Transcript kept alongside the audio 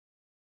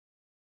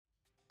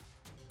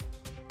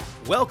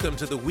Welcome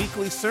to the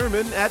weekly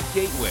sermon at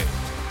Gateway.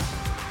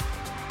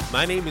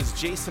 My name is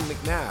Jason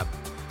McNabb,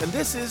 and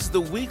this is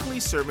the weekly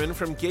sermon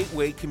from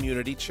Gateway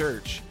Community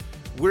Church.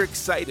 We're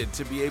excited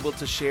to be able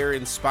to share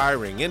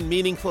inspiring and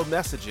meaningful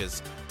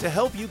messages to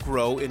help you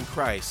grow in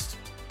Christ.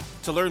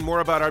 To learn more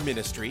about our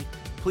ministry,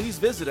 please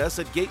visit us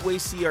at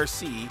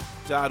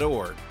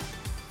gatewaycrc.org.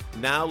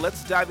 Now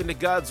let's dive into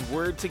God's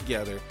Word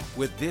together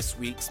with this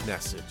week's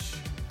message.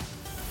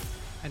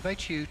 I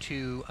invite you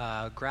to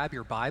grab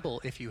your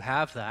Bible if you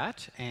have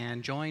that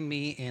and join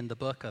me in the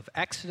book of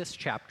Exodus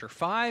chapter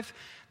 5,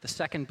 the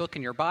second book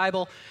in your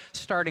Bible.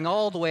 Starting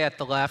all the way at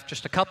the left,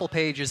 just a couple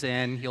pages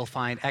in, you'll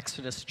find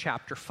Exodus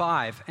chapter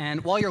 5.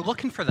 And while you're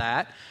looking for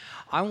that,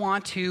 I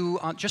want to,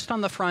 just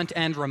on the front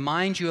end,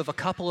 remind you of a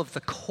couple of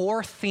the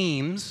core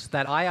themes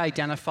that I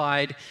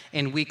identified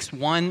in weeks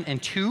 1 and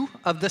 2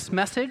 of this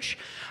message.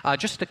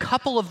 Just a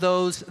couple of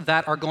those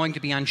that are going to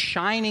be on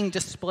shining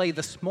display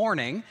this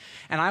morning,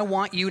 and I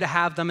want you to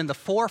have them in the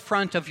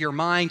forefront of your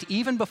mind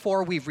even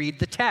before we read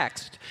the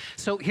text.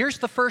 So here's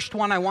the first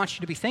one I want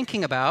you to be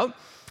thinking about,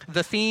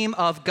 the theme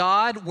of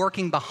God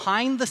working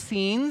behind the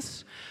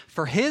scenes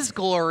for His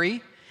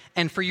glory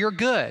and for your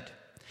good.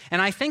 And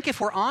I think if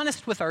we're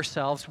honest with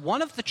ourselves,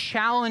 one of the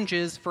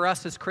challenges for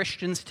us as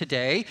Christians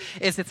today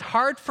is it's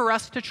hard for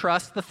us to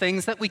trust the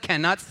things that we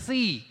cannot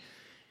see.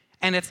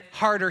 And it's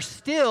harder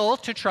still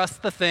to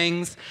trust the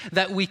things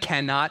that we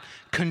cannot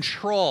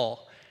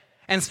control.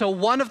 And so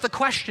one of the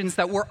questions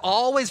that we're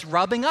always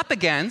rubbing up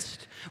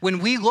against when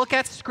we look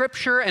at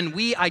Scripture and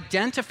we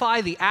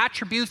identify the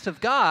attributes of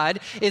God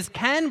is,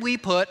 can we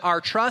put our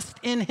trust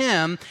in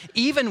Him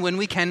even when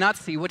we cannot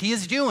see what He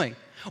is doing?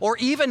 Or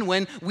even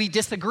when we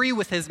disagree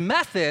with His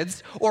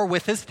methods or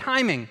with His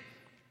timing.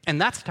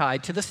 And that's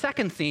tied to the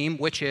second theme,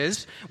 which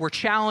is we're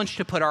challenged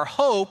to put our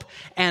hope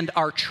and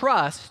our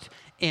trust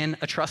in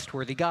a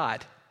trustworthy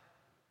God.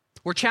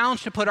 We're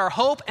challenged to put our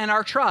hope and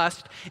our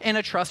trust in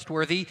a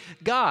trustworthy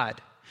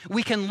God.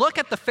 We can look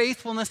at the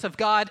faithfulness of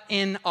God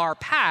in our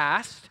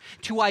past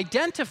to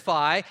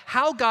identify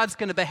how God's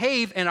going to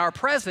behave in our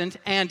present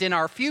and in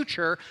our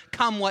future,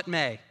 come what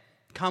may.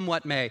 Come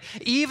what may.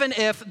 Even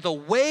if the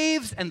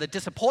waves and the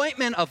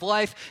disappointment of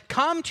life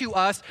come to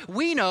us,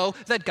 we know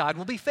that God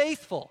will be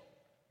faithful.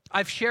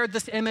 I've shared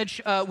this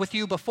image with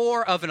you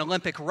before of an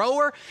Olympic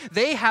rower.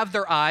 They have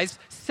their eyes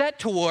set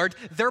toward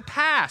their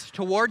past,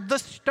 toward the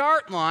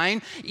start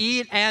line,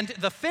 and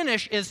the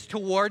finish is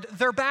toward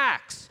their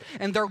backs.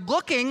 And they're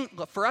looking,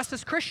 for us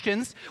as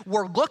Christians,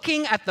 we're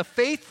looking at the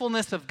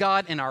faithfulness of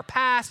God in our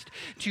past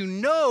to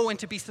know and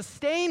to be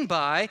sustained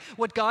by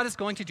what God is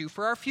going to do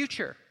for our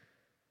future.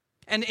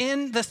 And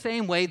in the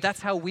same way,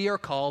 that's how we are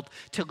called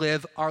to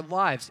live our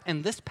lives.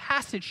 And this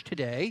passage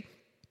today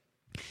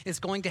is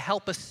going to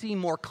help us see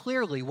more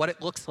clearly what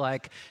it looks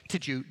like to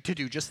do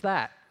just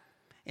that.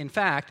 In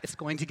fact, it's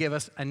going to give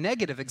us a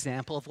negative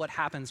example of what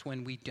happens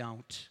when we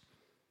don't.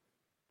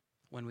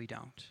 When we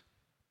don't.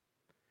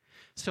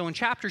 So in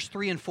chapters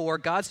 3 and 4,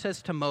 God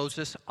says to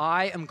Moses,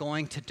 I am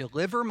going to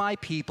deliver my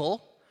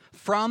people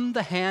from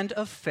the hand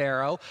of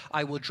Pharaoh.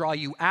 I will draw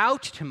you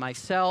out to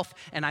myself,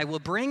 and I will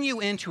bring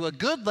you into a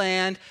good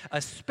land, a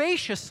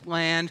spacious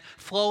land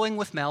flowing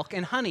with milk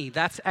and honey.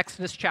 That's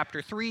Exodus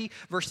chapter 3,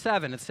 verse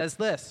 7. It says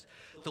this,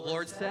 the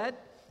Lord said,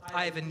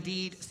 I have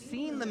indeed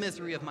seen the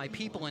misery of my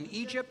people in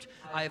Egypt.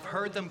 I have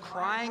heard them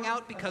crying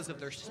out because of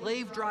their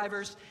slave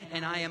drivers,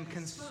 and I am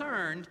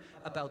concerned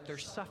about their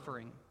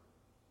suffering.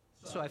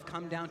 So I've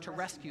come down to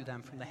rescue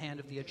them from the hand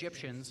of the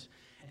Egyptians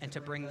and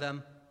to bring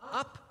them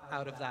up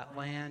out of that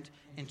land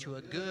into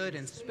a good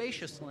and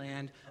spacious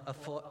land,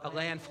 a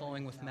land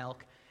flowing with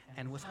milk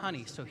and with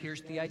honey. So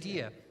here's the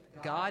idea.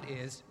 God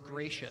is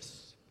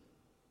gracious.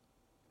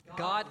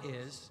 God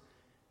is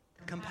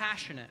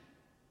compassionate.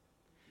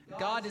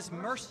 God is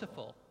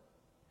merciful.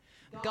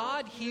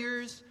 God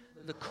hears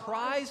the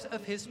cries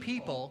of His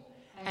people,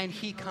 and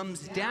He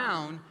comes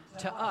down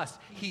to us.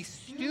 He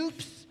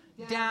stoops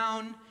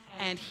down,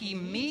 and He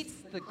meets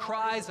the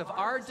cries of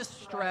our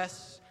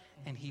distress,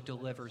 and He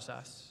delivers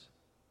us.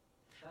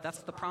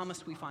 That's the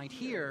promise we find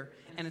here,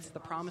 and it's the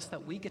promise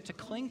that we get to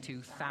cling to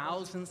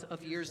thousands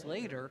of years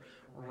later,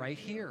 right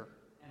here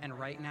and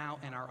right now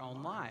in our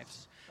own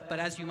lives. But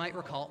as you might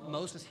recall,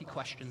 Moses, he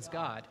questions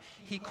God.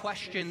 He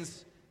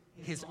questions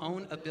his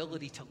own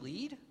ability to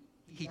lead.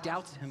 He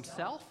doubts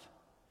himself.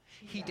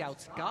 He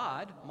doubts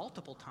God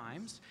multiple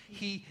times.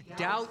 He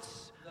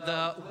doubts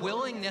the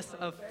willingness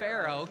of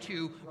Pharaoh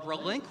to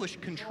relinquish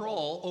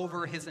control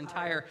over his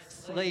entire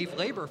slave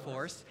labor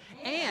force.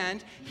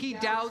 And he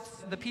doubts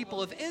the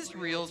people of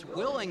Israel's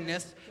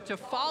willingness to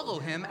follow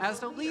him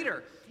as a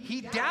leader. He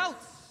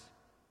doubts,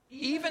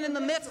 even in the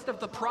midst of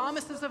the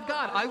promises of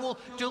God, I will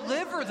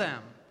deliver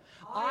them.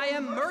 I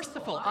am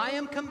merciful. I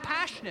am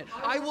compassionate.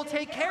 I will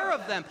take care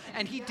of them.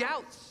 And he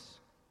doubts.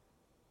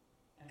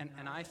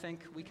 And I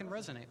think we can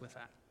resonate with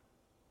that.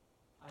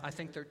 I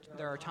think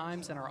there are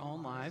times in our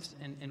own lives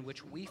in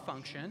which we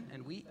function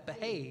and we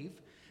behave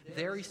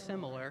very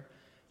similar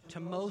to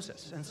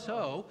Moses. And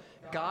so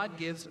God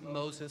gives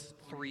Moses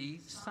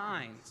 3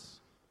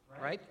 signs.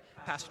 right?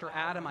 Pastor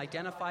Adam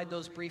identified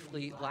those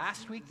briefly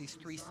last week, these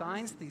three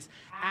signs, these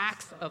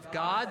acts of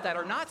God that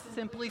are not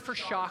simply for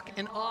shock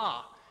and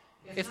awe.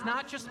 It's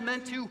not just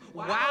meant to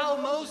wow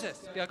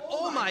Moses. Be like,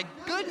 oh my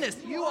goodness,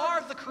 you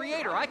are the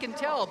creator. I can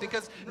tell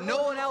because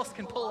no one else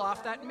can pull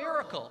off that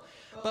miracle.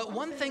 But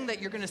one thing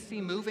that you're going to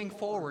see moving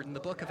forward in the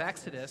book of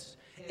Exodus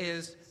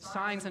is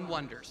signs and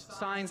wonders,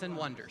 signs and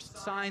wonders,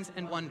 signs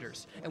and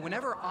wonders. And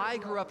whenever I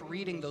grew up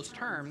reading those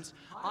terms,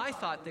 I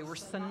thought they were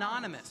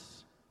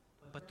synonymous,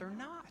 but they're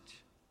not.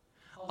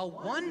 A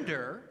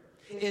wonder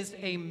is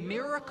a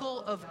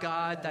miracle of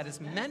God that is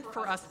meant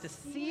for us to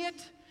see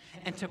it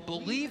and to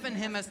believe in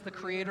him as the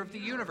creator of the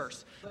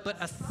universe. But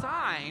a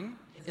sign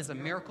is a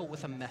miracle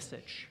with a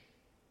message.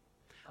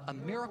 A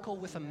miracle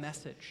with a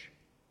message.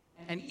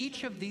 And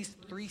each of these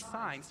three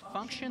signs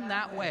function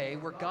that way,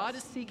 where God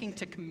is seeking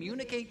to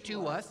communicate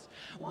to us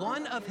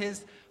one of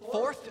his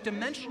fourth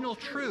dimensional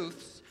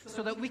truths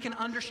so that we can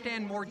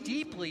understand more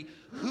deeply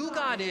who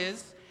God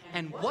is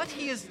and what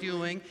he is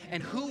doing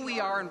and who we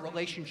are in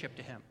relationship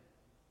to him.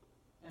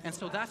 And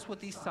so that's what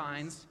these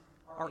signs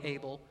are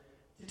able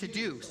to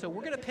do. So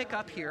we're going to pick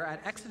up here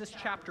at Exodus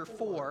chapter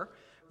 4,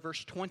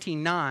 verse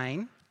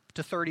 29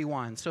 to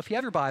 31. So if you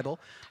have your Bible,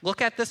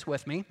 look at this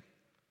with me.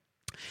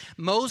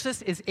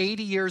 Moses is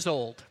 80 years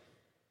old.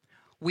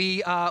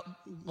 We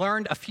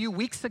learned a few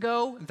weeks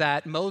ago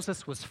that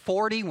Moses was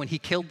 40 when he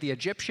killed the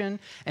Egyptian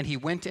and he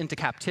went into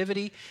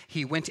captivity.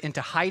 He went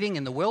into hiding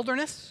in the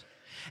wilderness.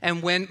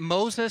 And when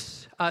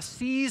Moses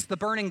sees the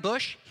burning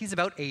bush, he's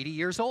about 80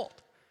 years old.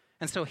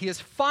 And so he is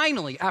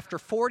finally, after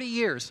 40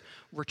 years,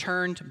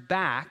 returned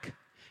back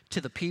to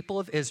the people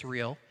of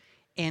Israel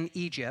in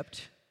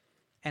Egypt.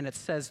 And it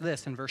says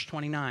this in verse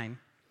 29.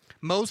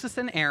 Moses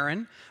and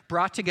Aaron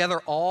brought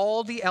together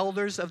all the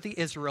elders of the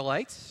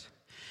Israelites,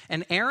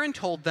 and Aaron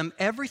told them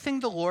everything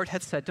the Lord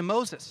had said to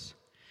Moses.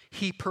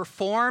 He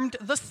performed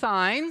the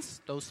signs,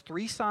 those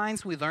three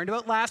signs we learned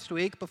about last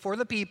week, before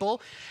the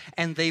people,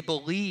 and they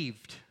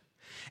believed.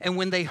 And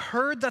when they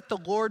heard that the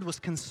Lord was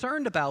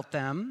concerned about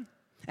them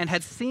and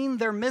had seen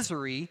their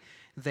misery,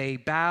 they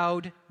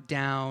bowed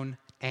down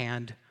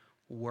and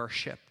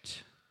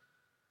worshiped.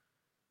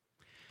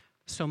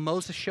 So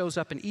Moses shows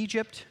up in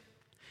Egypt.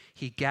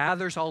 He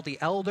gathers all the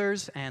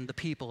elders and the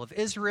people of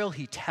Israel.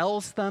 He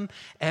tells them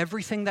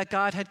everything that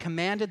God had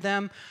commanded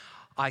them.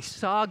 I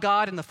saw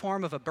God in the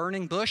form of a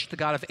burning bush, the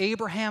God of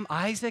Abraham,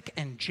 Isaac,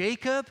 and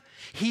Jacob.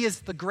 He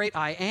is the great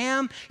I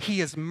am.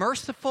 He is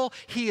merciful.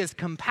 He is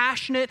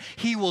compassionate.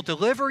 He will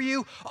deliver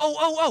you.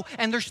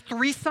 And there's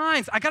three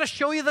signs. I got to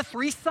show you the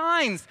three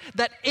signs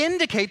that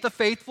indicate the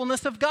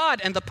faithfulness of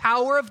God and the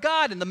power of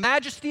God and the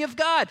majesty of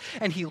God.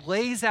 And he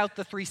lays out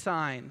the three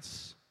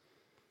signs.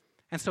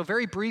 And so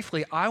very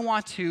briefly, I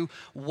want to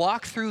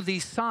walk through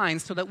these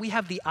signs so that we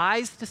have the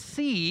eyes to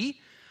see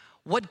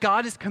what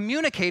God is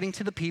communicating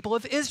to the people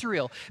of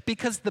Israel.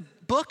 Because the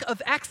book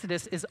of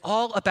Exodus is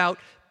all about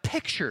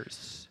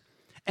pictures.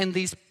 And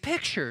these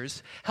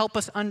pictures help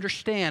us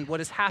understand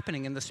what is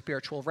happening in the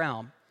spiritual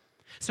realm.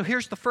 So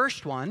here's the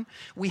first one.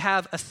 We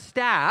have a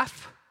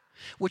staff,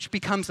 which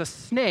becomes a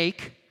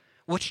snake,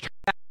 which turns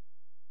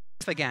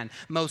out again.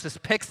 Moses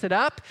picks it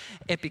up,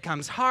 it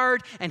becomes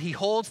hard, and he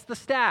holds the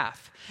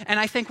staff. And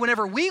I think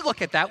whenever we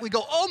look at that, we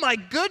go, oh my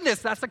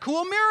goodness, that's a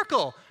cool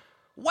miracle.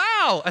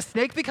 Wow, a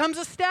snake becomes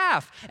a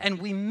staff.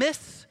 And we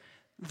miss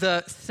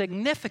the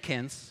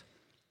significance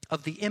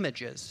of the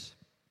images.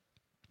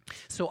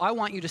 So I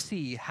want you to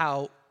see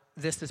how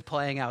this is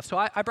playing out. So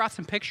I brought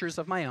some pictures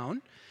of my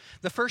own.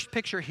 The first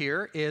picture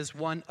here is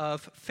one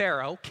of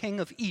Pharaoh, king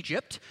of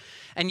Egypt.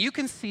 And you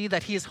can see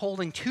that he is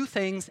holding two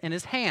things in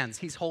his hands.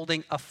 He's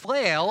holding a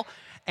flail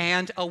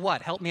and a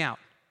what? Help me out.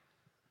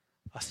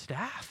 A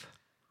staff.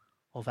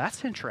 Well,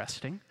 that's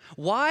interesting.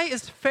 Why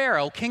is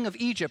Pharaoh, king of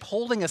Egypt,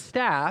 holding a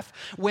staff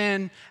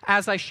when,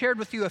 as I shared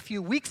with you a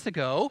few weeks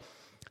ago,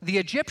 the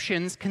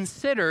Egyptians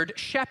considered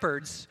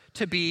shepherds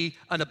to be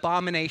an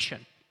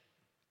abomination?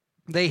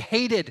 They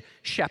hated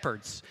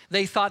shepherds.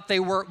 They thought they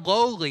were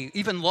lowly,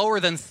 even lower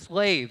than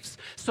slaves.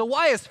 So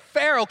why is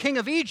Pharaoh, king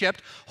of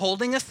Egypt,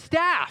 holding a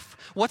staff?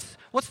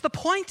 What's the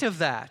point of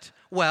that?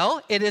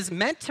 Well, it is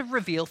meant to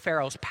reveal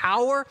Pharaoh's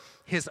power,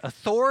 his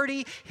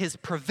authority, his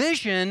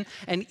provision,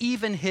 and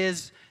even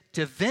his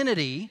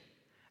divinity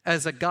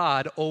as a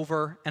god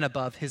over and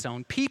above his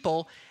own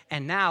people,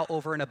 and now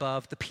over and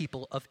above the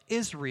people of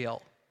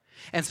Israel.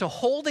 And so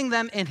holding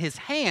them in his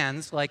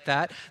hands like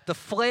that, the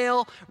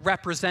flail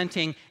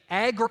representing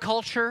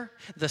agriculture,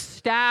 the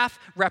staff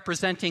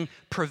representing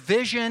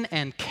provision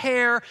and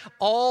care,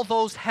 all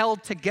those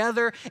held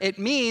together, it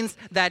means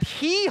that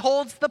he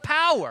holds the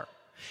power.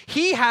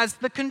 He has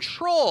the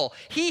control.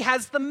 He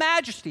has the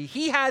majesty.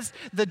 He has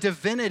the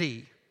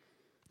divinity.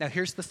 Now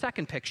here's the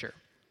second picture.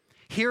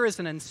 Here is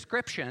an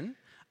inscription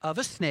of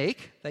a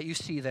snake that you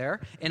see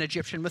there in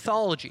Egyptian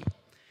mythology.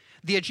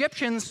 The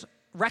Egyptians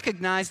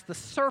recognized the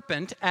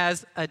serpent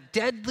as a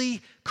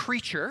deadly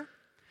creature,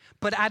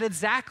 but at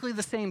exactly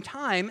the same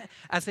time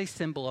as a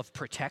symbol of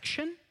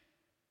protection,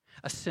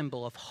 a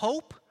symbol of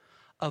hope,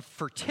 of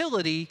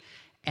fertility,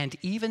 and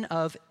even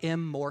of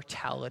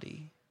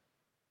immortality.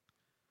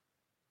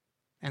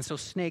 And so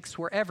snakes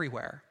were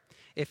everywhere.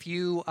 If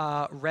you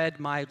read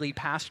my lead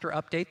pastor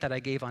update that I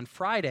gave on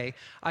Friday,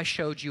 I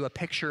showed you a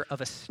picture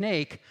of a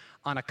snake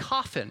on a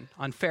coffin,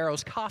 on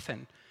Pharaoh's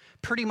coffin.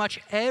 Pretty much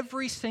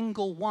every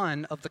single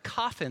one of the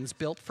coffins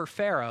built for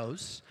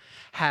pharaohs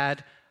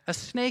had a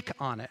snake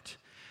on it.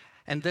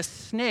 And this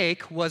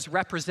snake was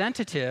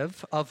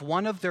representative of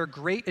one of their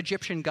great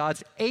Egyptian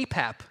gods,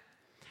 Apep.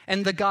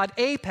 And the god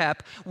Apep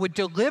would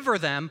deliver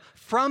them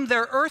from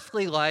their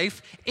earthly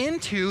life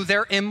into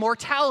their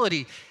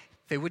immortality.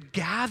 They would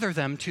gather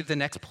them to the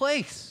next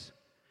place.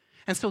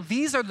 And so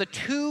these are the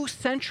two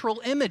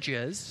central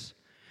images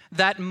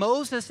that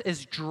Moses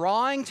is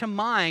drawing to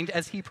mind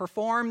as he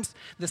performs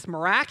this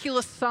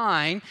miraculous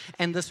sign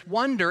and this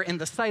wonder in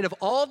the sight of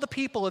all the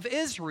people of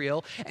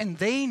Israel, and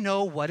they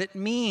know what it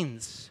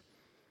means.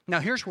 Now,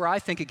 here's where I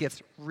think it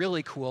gets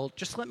really cool.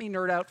 Just let me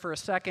nerd out for a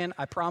second.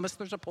 I promise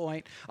there's a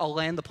point. I'll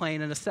land the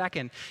plane in a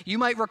second. You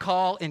might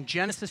recall in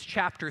Genesis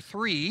chapter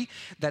 3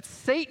 that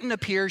Satan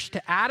appears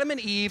to Adam and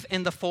Eve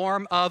in the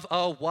form of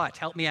a what?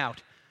 Help me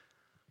out.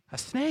 A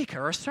snake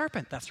or a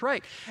serpent, that's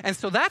right. And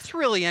so that's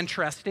really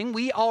interesting.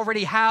 We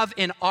already have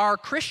in our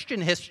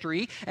Christian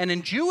history and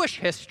in Jewish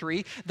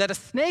history that a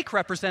snake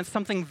represents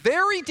something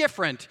very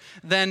different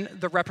than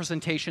the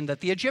representation that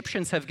the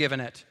Egyptians have given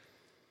it.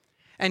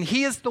 And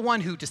he is the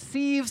one who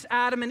deceives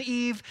Adam and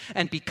Eve,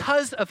 and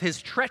because of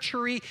his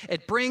treachery,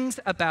 it brings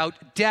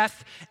about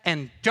death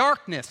and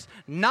darkness,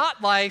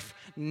 not life,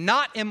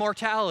 not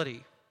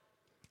immortality.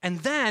 And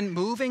then,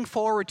 moving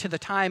forward to the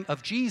time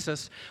of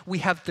Jesus, we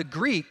have the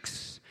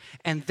Greeks,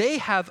 and they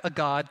have a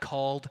god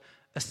called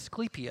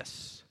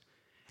Asclepius.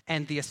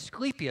 And the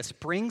Asclepius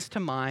brings to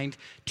mind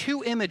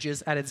two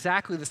images at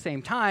exactly the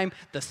same time,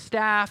 the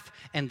staff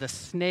and the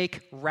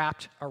snake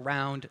wrapped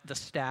around the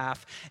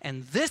staff.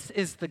 And this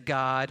is the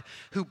god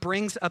who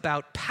brings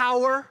about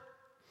power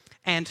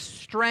and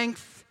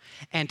strength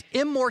and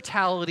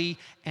immortality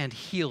and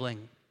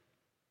healing.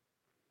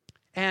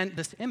 And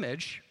this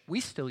image we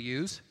still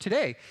use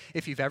today.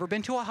 If you've ever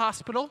been to a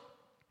hospital,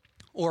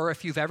 or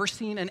if you've ever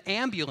seen an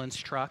ambulance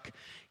truck,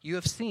 you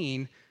have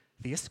seen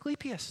the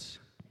Asclepius.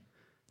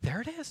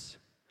 There it is.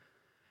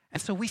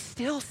 And so we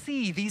still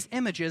see these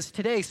images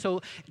today.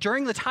 So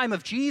during the time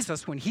of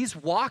Jesus, when he's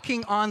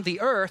walking on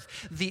the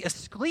earth, the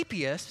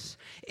Asclepius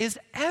is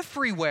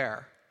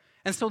everywhere.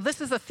 And so this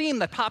is a theme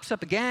that pops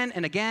up again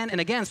and again and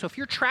again. So if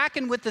you're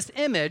tracking with this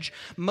image,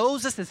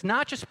 Moses is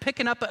not just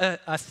picking up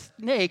a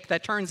snake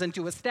that turns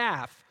into a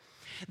staff.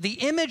 The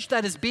image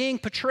that is being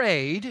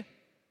portrayed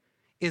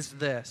is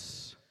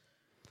this: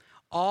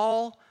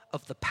 all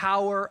of the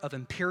power of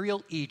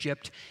imperial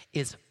Egypt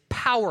is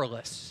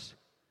powerless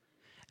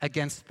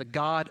against the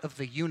God of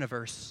the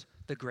universe,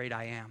 the great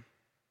I am.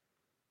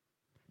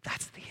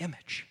 That's the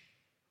image.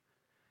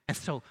 And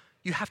so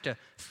you have to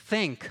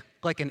think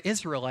like an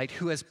Israelite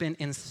who has been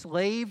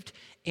enslaved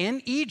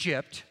in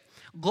Egypt,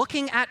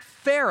 looking at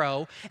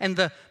Pharaoh and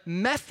the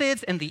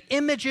methods and the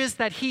images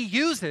that he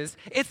uses.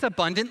 It's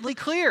abundantly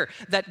clear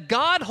that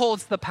God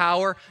holds the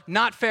power,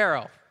 not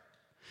Pharaoh.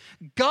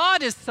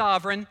 God is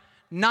sovereign,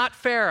 not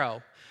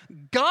Pharaoh.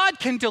 God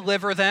can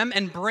deliver them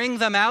and bring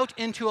them out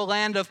into a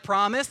land of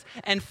promise,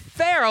 and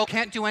Pharaoh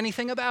can't do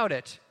anything about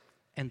it.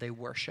 And they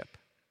worship.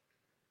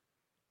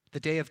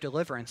 The day of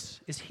deliverance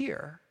is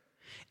here.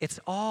 It's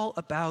all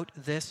about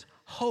this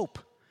hope.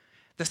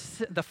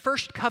 The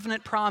first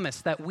covenant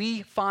promise that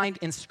we find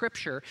in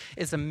Scripture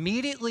is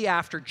immediately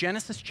after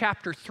Genesis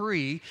chapter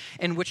 3,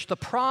 in which the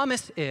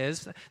promise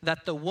is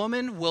that the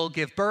woman will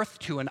give birth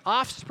to an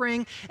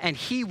offspring, and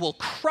he will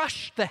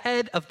crush the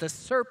head of the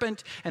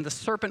serpent, and the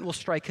serpent will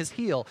strike his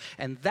heel.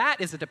 And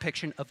that is a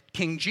depiction of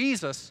King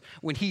Jesus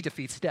when he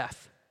defeats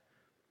death.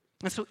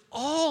 And so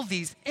all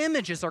these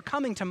images are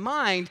coming to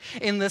mind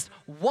in this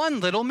one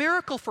little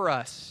miracle for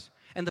us.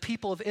 And the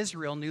people of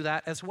Israel knew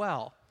that as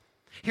well.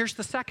 Here's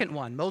the second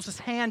one. Moses'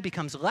 hand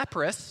becomes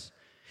leprous,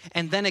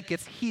 and then it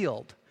gets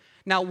healed.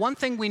 Now, one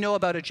thing we know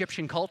about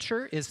Egyptian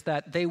culture is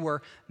that they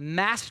were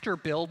master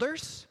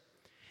builders.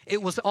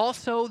 It was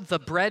also the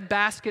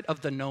breadbasket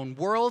of the known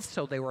world,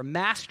 so they were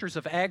masters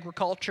of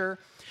agriculture,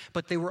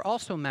 but they were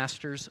also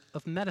masters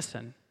of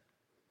medicine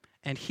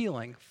and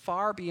healing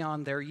far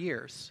beyond their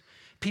years.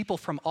 People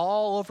from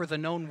all over the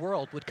known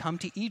world would come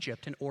to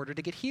Egypt in order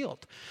to get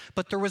healed.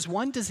 But there was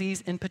one disease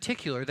in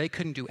particular they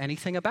couldn't do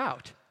anything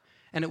about.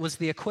 And it was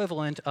the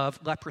equivalent of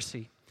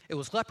leprosy. It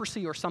was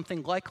leprosy or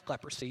something like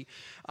leprosy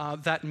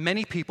that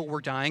many people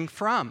were dying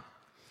from.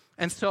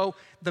 And so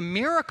the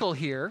miracle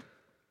here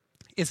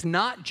is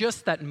not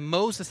just that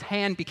Moses'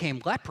 hand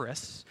became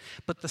leprous,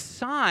 but the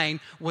sign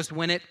was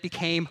when it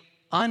became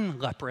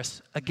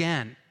unleprous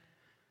again.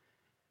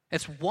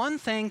 It's one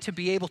thing to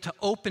be able to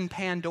open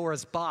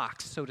Pandora's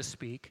box, so to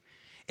speak.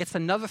 It's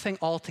another thing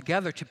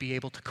altogether to be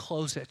able to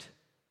close it.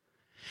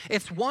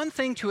 It's one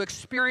thing to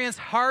experience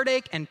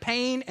heartache and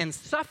pain and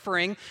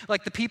suffering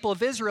like the people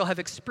of Israel have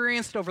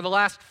experienced over the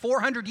last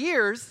 400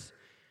 years,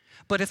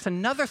 but it's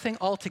another thing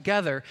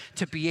altogether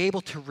to be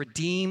able to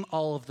redeem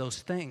all of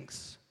those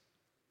things.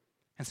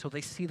 And so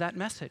they see that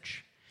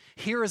message.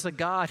 Here is a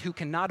God who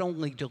can not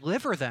only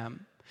deliver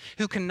them,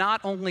 who can not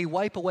only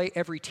wipe away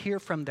every tear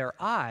from their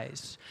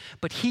eyes,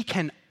 but he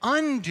can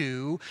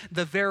undo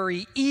the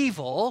very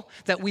evil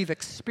that we've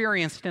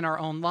experienced in our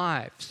own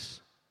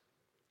lives.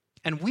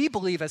 And we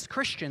believe as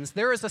Christians,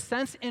 there is a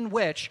sense in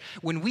which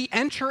when we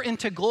enter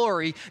into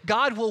glory,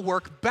 God will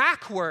work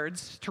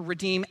backwards to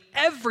redeem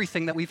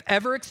everything that we've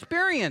ever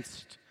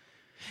experienced.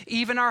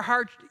 Even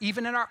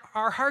in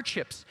our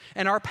hardships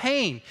and our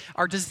pain,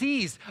 our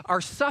disease,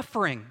 our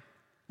suffering,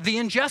 the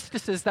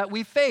injustices that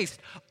we've faced,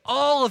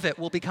 all of it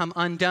will become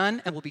undone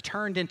and will be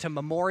turned into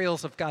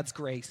memorials of God's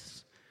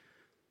grace.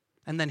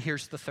 And then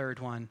here's the third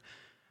one.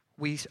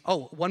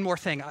 One more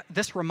thing.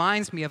 This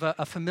reminds me of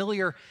a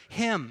familiar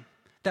hymn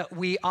that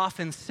we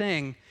often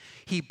sing.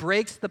 He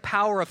breaks the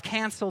power of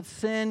canceled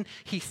sin.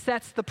 He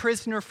sets the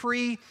prisoner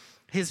free.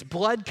 His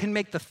blood can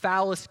make the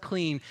foulest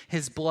clean.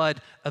 His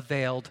blood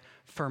availed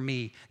for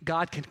me.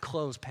 God can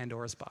close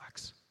Pandora's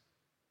box.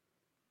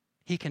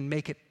 He can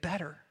make it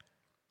better.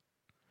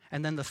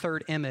 And then the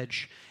third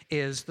image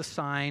is the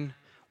sign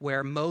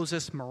where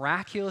Moses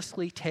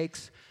miraculously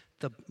takes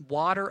the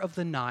water of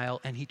the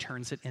Nile and he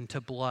turns it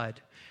into blood.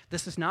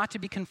 This is not to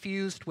be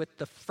confused with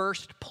the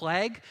first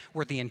plague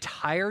where the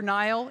entire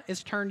Nile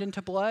is turned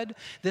into blood.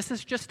 This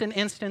is just an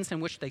instance in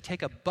which they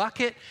take a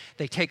bucket,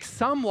 they take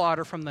some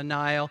water from the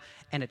Nile,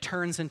 and it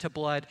turns into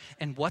blood.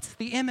 And what's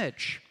the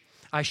image?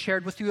 I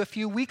shared with you a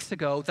few weeks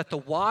ago that the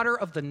water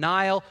of the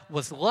Nile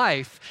was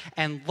life,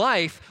 and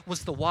life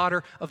was the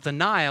water of the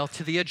Nile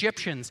to the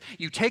Egyptians.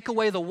 You take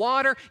away the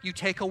water, you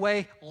take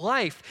away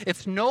life.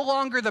 It's no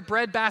longer the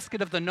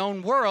breadbasket of the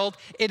known world.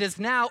 It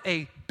is now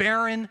a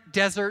barren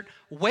desert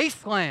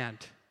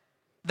wasteland.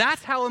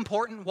 That's how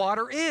important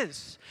water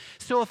is.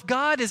 So if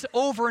God is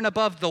over and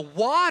above the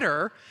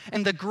water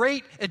and the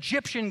great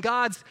Egyptian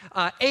gods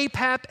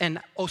Apep and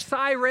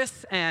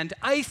Osiris and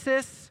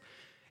Isis,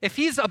 if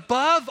he's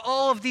above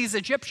all of these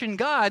Egyptian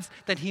gods,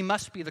 then he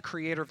must be the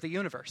creator of the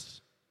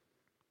universe.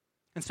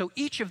 And so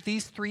each of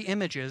these three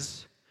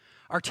images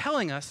are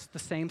telling us the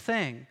same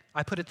thing.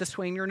 I put it this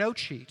way in your note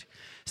sheet.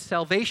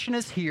 Salvation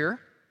is here,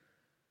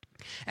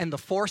 and the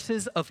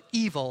forces of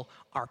evil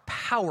are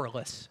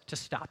powerless to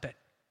stop it.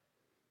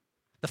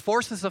 The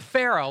forces of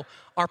Pharaoh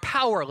are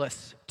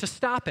powerless to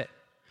stop it.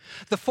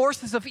 The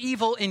forces of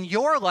evil in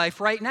your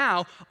life right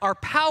now are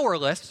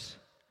powerless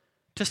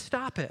to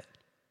stop it.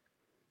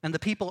 And the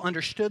people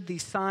understood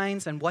these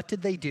signs, and what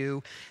did they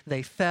do?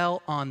 They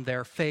fell on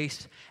their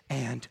face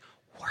and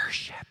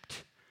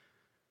worshiped.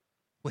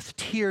 With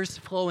tears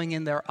flowing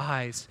in their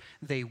eyes,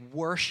 they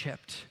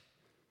worshiped.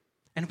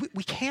 And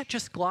we can't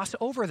just gloss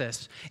over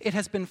this. It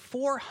has been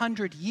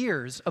 400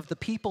 years of the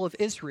people of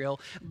Israel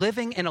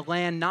living in a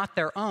land not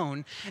their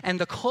own, and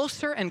the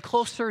closer and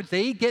closer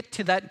they get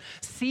to that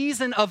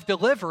season of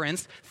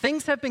deliverance,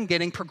 things have been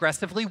getting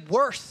progressively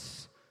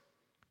worse.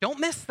 Don't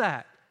miss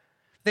that.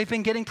 They've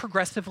been getting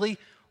progressively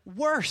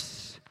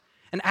worse.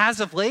 And as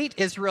of late,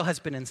 Israel has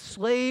been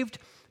enslaved,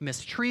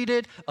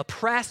 mistreated,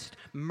 oppressed,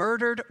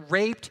 murdered,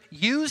 raped,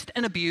 used,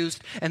 and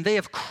abused, and they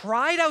have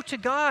cried out to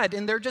God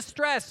in their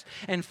distress.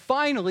 And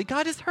finally,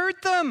 God has heard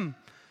them.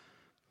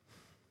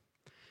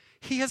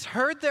 He has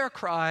heard their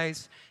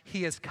cries.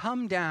 He has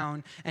come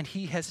down, and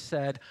he has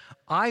said,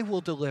 I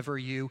will deliver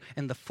you,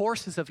 and the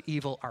forces of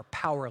evil are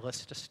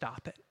powerless to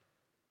stop it.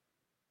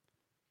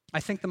 I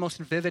think the most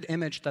vivid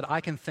image that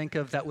I can think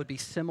of that would be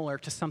similar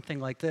to something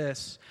like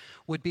this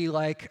would be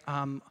like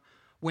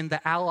when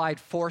the Allied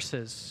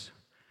forces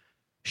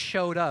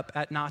showed up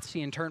at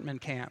Nazi internment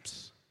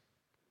camps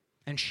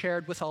and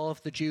shared with all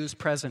of the Jews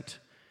present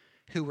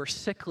who were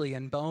sickly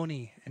and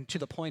bony and to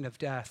the point of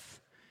death.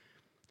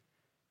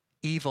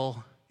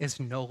 Evil is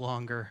no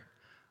longer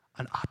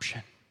an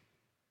option.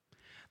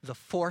 The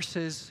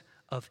forces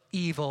of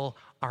evil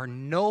are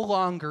no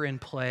longer in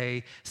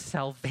play.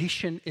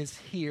 Salvation is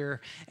here,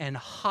 and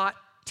hot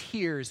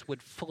tears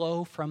would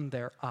flow from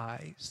their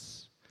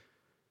eyes.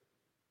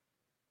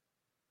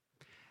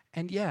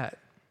 And yet,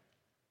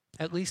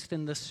 at least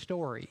in this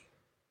story,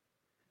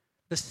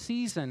 the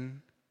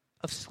season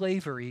of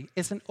slavery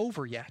isn't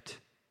over yet.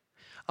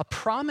 A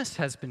promise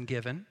has been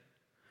given,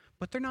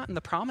 but they're not in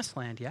the promised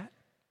land yet.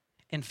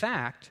 In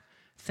fact,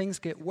 things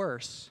get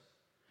worse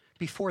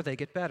before they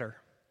get better.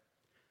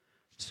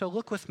 So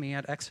look with me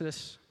at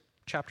Exodus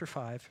chapter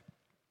 5.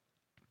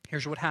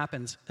 Here's what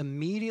happens.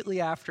 Immediately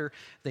after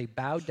they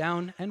bowed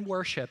down and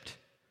worshiped,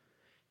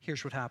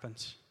 here's what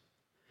happens.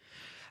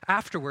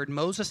 Afterward,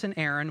 Moses and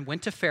Aaron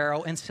went to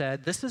Pharaoh and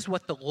said, "This is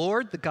what the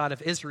Lord, the God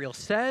of Israel,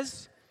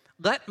 says.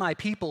 Let my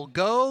people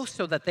go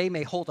so that they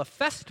may hold a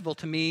festival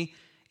to me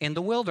in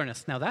the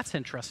wilderness." Now that's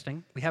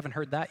interesting. We haven't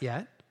heard that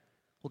yet.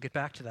 We'll get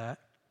back to that.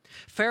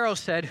 Pharaoh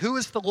said, "Who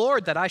is the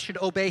Lord that I should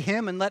obey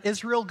him and let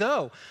Israel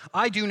go?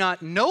 I do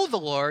not know the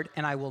Lord,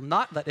 and I will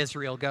not let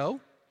Israel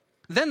go."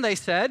 Then they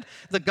said,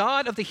 "The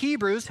God of the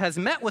Hebrews has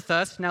met with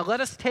us. Now let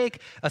us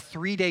take a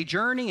 3-day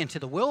journey into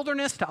the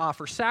wilderness to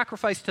offer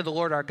sacrifice to the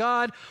Lord our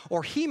God,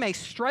 or he may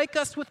strike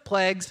us with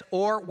plagues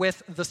or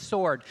with the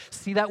sword."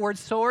 See that word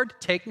sword?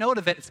 Take note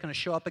of it. It's going to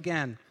show up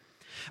again.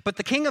 But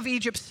the king of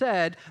Egypt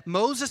said,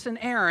 "Moses and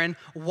Aaron,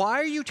 why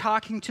are you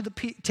taking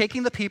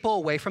the people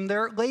away from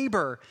their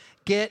labor?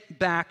 Get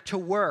back to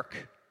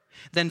work."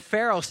 Then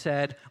Pharaoh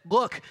said,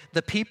 "Look,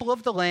 the people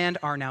of the land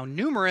are now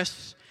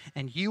numerous,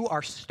 and you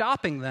are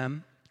stopping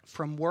them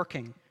from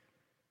working."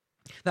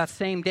 That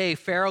same day,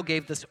 Pharaoh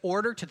gave this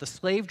order to the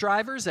slave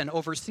drivers and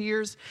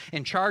overseers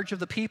in charge of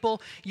the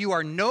people: "You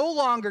are no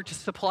longer to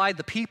supply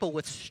the people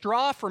with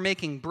straw for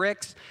making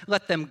bricks.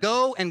 Let them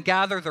go and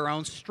gather their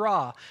own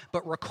straw,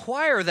 but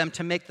require them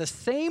to make the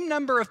same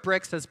number of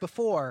bricks as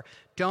before.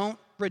 Don't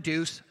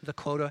reduce the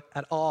quota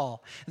at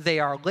all. They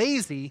are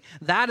lazy.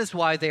 That is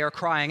why they are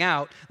crying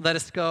out, 'Let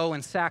us go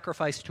and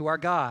sacrifice to our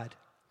God.'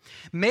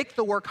 Make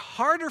the work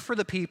harder for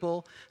the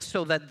people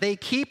so that they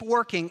keep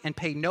working and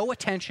pay no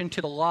attention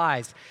to the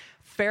lies."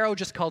 Pharaoh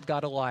just called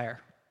God a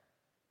liar.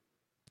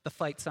 The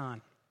fight's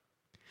on.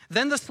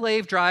 Then the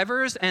slave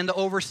drivers and the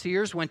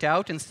overseers went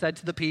out and said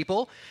to the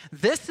people,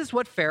 "This is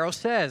what Pharaoh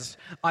says: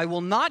 I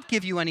will not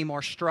give you any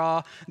more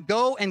straw.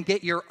 Go and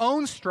get your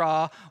own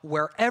straw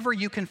wherever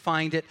you can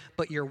find it,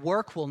 but your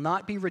work will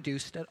not be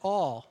reduced at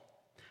all."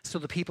 So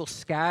the people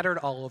scattered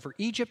all over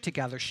Egypt to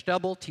gather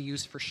stubble to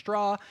use for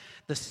straw.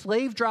 The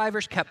slave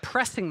drivers kept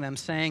pressing them,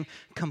 saying,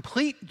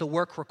 "Complete the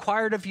work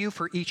required of you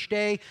for each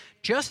day,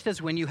 just as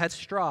when you had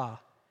straw."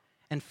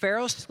 And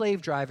Pharaoh's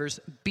slave drivers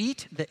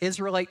beat the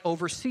Israelite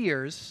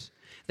overseers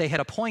they had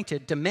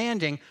appointed,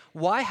 demanding,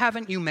 "Why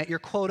haven't you met your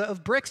quota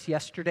of bricks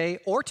yesterday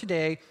or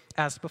today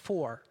as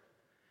before?"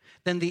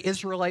 Then the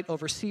Israelite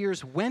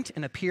overseers went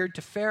and appeared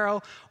to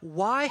Pharaoh.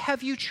 "Why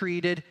have you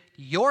treated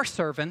your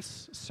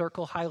servants,"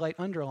 circle, highlight,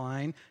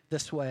 underline,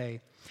 "this way?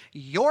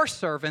 Your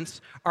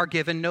servants are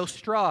given no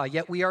straw,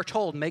 yet we are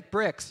told, 'Make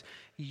bricks.'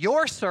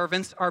 Your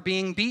servants are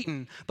being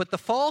beaten, but the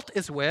fault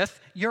is with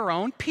your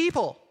own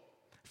people."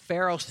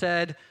 Pharaoh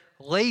said,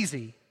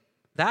 "Lazy.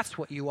 That's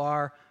what you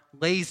are,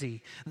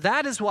 lazy.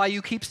 That is why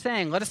you keep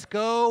saying, 'Let us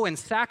go and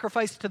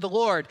sacrifice to the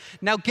Lord.'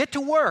 Now get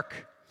to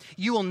work.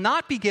 You will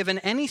not be given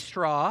any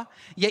straw,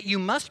 yet you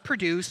must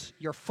produce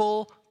your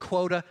full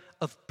quota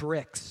of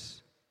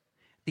bricks."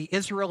 The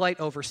Israelite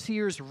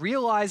overseers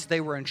realized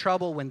they were in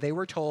trouble when they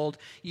were told,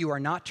 "You are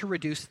not to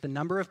reduce the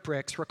number of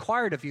bricks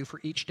required of you for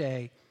each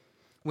day."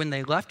 When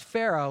they left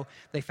Pharaoh,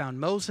 they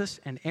found Moses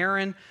and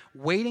Aaron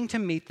waiting to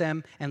meet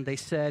them, and they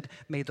said,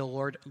 "May the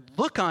Lord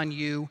look on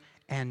you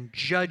and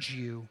judge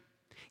you.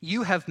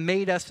 You have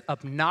made us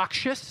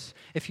obnoxious."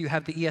 If you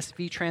have the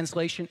ESV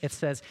translation, it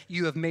says,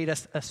 "You have made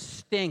us a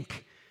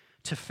stink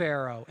to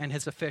Pharaoh and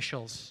his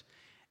officials,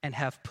 and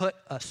have put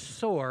a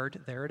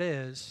sword," there it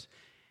is,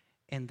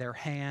 "in their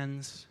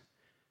hands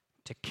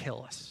to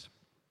kill us."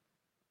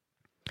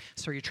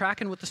 So are you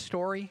tracking with the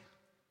story?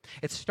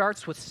 It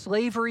starts with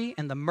slavery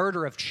and the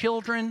murder of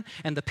children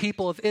and the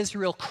people of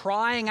Israel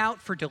crying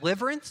out for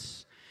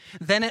deliverance.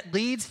 Then it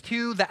leads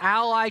to the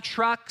ally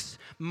trucks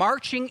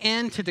marching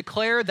in to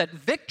declare that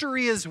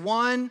victory is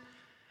won.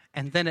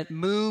 And then it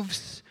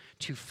moves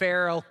to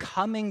Pharaoh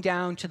coming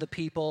down to the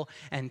people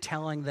and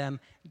telling them,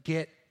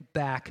 "Get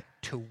back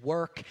to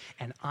work,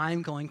 and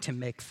I'm going to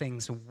make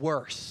things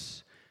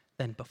worse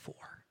than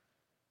before."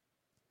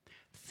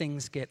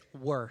 Things get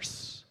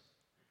worse,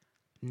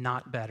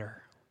 not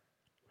better.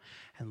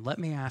 And let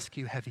me ask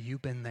you, have you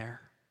been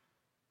there?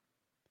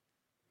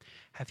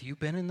 Have you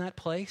been in that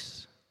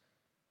place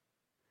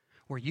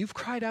where you've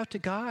cried out to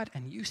God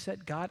and you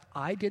said, "God,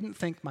 I didn't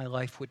think my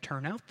life would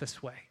turn out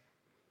this way.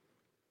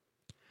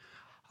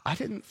 I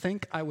didn't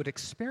think I would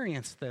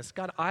experience this.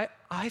 God,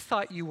 I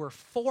thought you were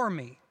for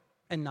me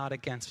and not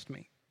against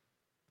me.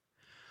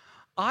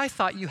 I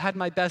thought you had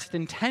my best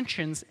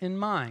intentions in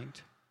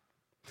mind.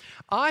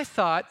 I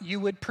thought you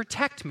would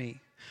protect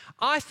me.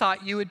 I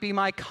thought you would be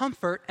my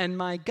comfort and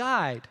my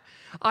guide.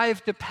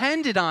 I've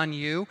depended on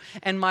you,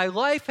 and my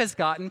life has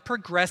gotten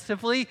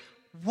progressively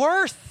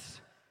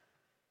worse,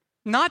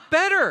 not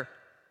better."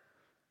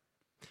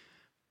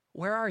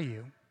 Where are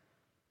you?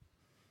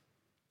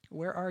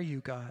 Where are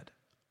you, God?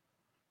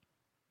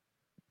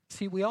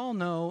 See, we all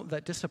know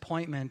that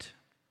disappointment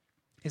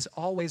is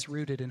always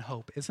rooted in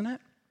hope, isn't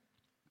it?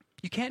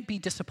 You can't be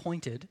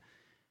disappointed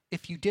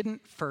if you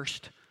didn't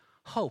first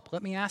hope.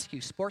 Let me ask you,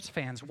 sports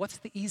fans, what's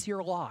the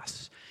easier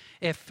loss?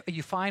 If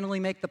you finally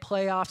make the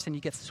playoffs and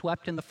you get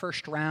swept in the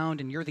first round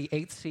and you're the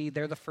 8th seed,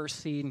 they're the 1st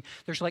seed, and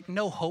there's like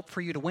no hope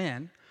for you to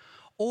win.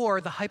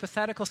 Or the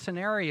hypothetical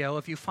scenario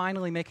of you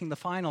finally making the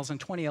finals in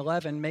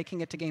 2011,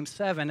 making it to Game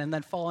 7, and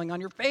then falling on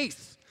your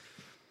face,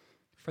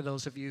 for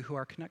those of you who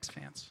are Canucks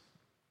fans.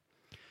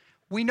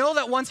 We know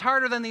that one's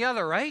harder than the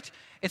other, right?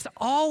 It's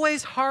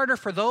always harder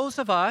for those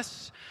of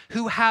us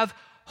who have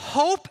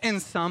hope in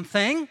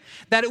something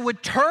that it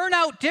would turn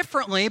out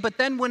differently, but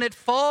then when it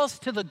falls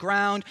to the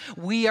ground,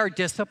 we are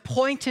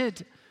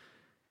disappointed.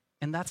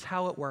 And that's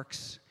how it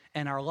works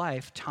in our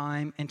life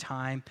time and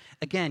time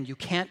again. You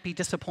can't be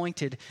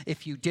disappointed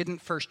if you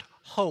didn't first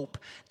hope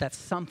that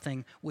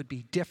something would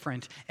be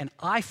different. And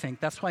I think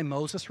that's why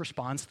Moses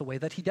responds the way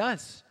that he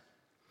does.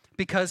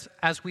 Because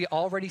as we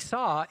already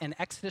saw in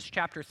Exodus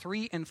chapter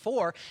 3 and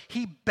 4,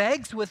 he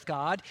begs with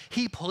God,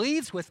 he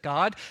pleads with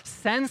God,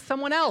 send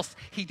someone else.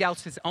 He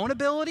doubts his own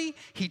ability,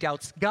 he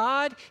doubts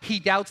God, he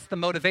doubts the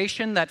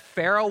motivation that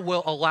Pharaoh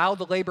will allow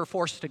the labor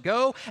force to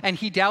go, and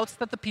he doubts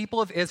that the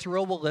people of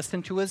Israel will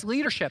listen to his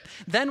leadership.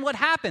 Then what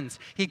happens?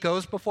 He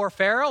goes before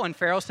Pharaoh, and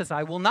Pharaoh says,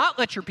 I will not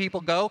let your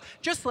people go,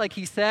 just like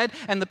he said,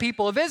 and the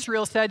people of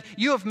Israel said,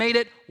 you have made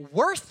it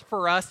worse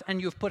for us,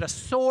 and you have put a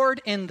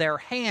sword in their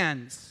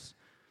hands.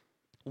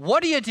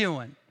 What are you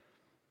doing?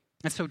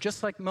 And so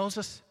just like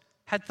Moses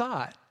had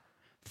thought,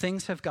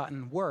 things have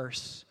gotten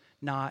worse,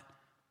 not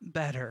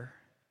better.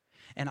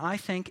 And I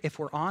think if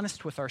we're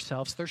honest with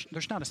ourselves,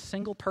 there's not a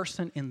single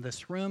person in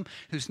this room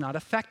who's not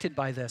affected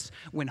by this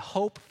when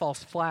hope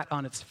falls flat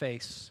on its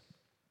face,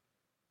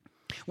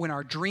 when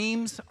our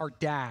dreams are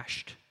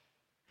dashed,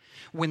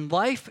 when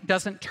life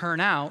doesn't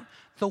turn out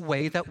the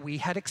way that we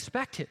had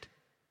expected.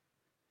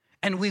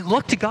 And we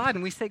look to God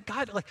and we say,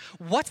 God, like,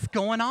 what's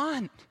going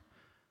on?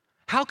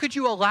 How could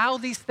you allow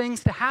these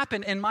things to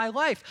happen in my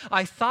life?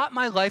 I thought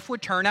my life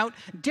would turn out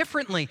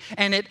differently,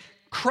 and it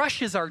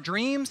crushes our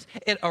dreams,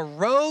 it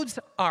erodes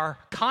our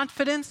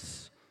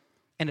confidence,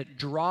 and it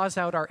draws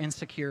out our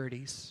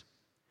insecurities.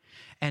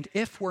 And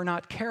if we're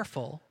not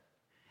careful,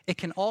 it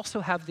can also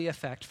have the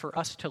effect for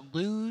us to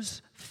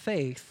lose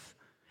faith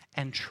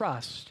and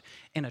trust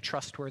in a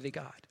trustworthy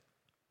God.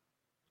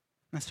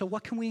 And so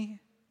what can we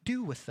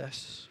do with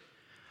this?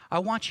 I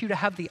want you to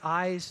have the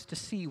eyes to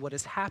see what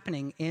is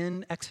happening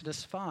in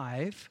Exodus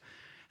 5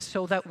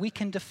 so that we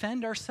can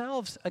defend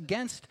ourselves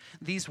against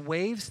these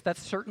waves that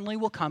certainly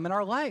will come in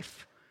our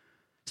life.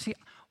 See,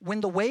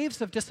 when the waves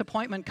of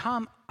disappointment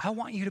come, I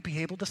want you to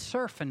be able to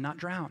surf and not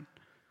drown.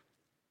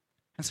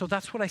 And so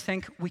that's what I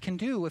think we can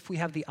do if we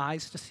have the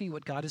eyes to see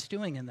what God is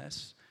doing in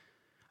this.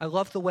 I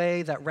love the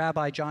way that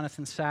Rabbi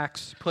Jonathan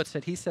Sacks puts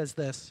it. He says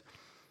this,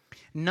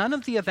 none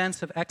of the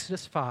events of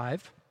Exodus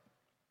 5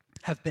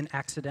 have been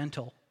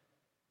accidental.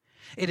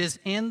 It is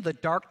in the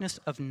darkness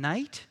of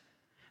night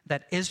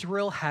that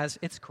Israel has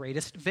its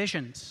greatest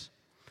visions.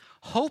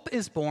 Hope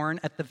is born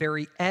at the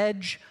very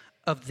edge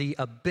of the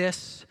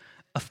abyss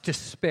of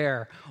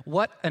despair.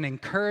 What an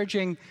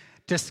encouraging,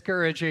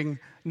 discouraging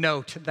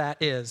note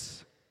that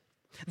is.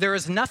 There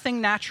is nothing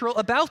natural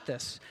about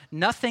this,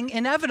 nothing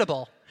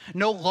inevitable.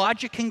 No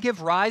logic can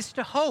give rise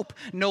to hope.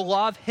 No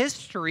law of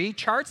history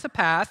charts a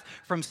path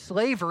from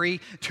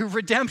slavery to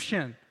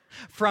redemption,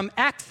 from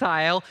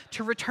exile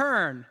to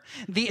return.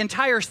 The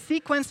entire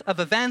sequence of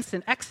events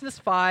in Exodus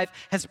 5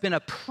 has been a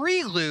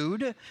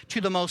prelude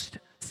to the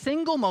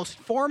single most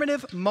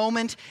formative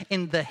moment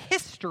in the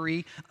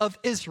history of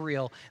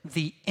Israel,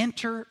 the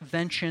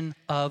intervention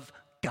of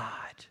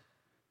God.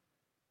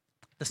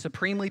 The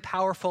supremely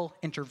powerful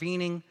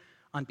intervening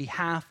on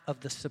behalf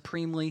of the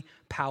supremely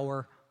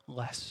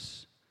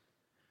powerless.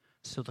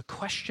 So the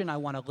question I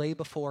want to lay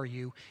before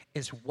you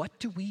is, what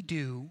do we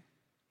do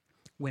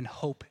when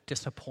hope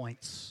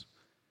disappoints?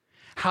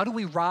 How do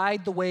we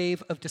ride the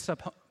wave of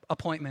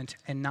disappointment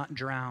and not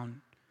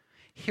drown?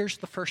 Here's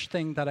the first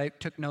thing that I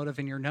took note of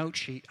in your note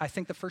sheet. I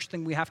think the first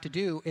thing we have to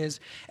do is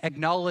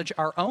acknowledge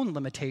our own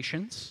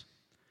limitations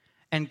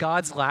and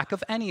God's lack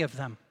of any of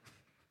them.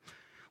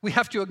 We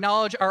have to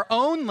acknowledge our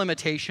own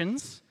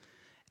limitations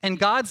and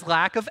God's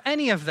lack of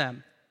any of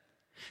them.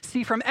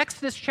 See, from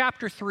Exodus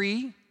chapter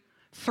 3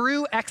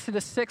 through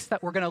Exodus 6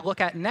 that we're going to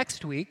look at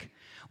next week,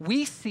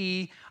 we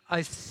see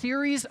a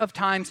series of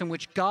times in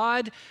which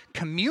God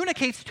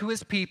communicates to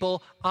his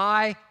people,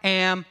 I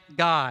am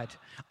God.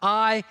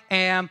 I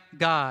am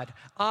God.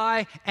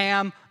 I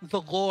am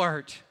the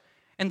Lord.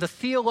 And the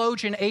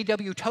theologian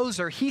A.W.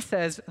 Tozer, he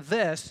says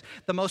this,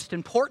 the most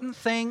important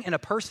thing in a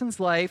person's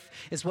life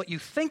is what you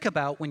think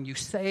about when you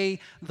say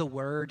the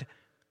word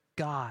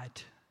God.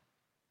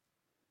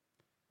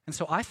 And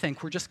so I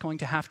think we're just going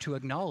to have to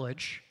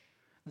acknowledge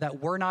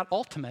that we're not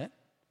ultimate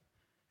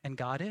and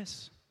God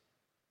is.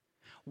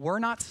 We're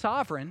not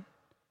sovereign,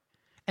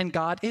 and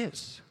God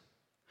is.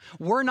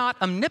 We're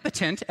not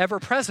omnipotent, ever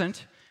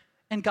present,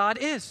 and God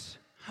is.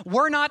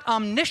 We're not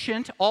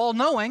omniscient,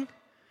 all-knowing.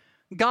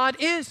 God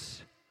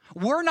is.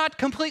 We're not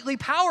completely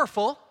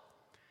powerful,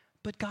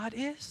 but God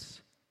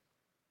is.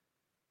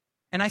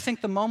 And I think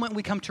the moment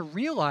we come to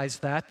realize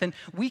that, then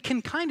we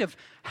can kind of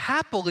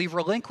happily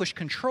relinquish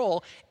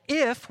control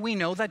if we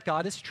know that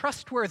God is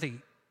trustworthy.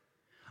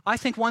 I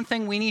think one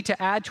thing we need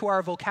to add to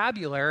our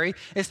vocabulary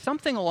is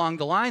something along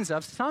the lines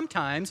of,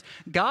 sometimes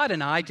God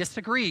and I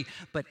disagree,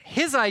 but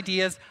his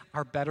ideas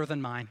are better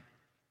than mine.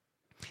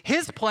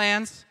 His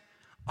plans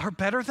are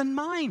better than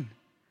mine.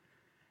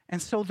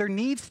 And so there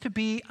needs to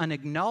be an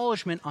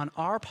acknowledgement on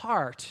our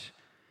part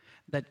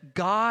that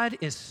God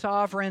is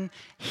sovereign,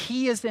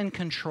 he is in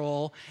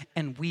control,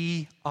 and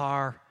we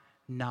are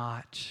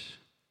not.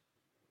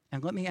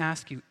 And let me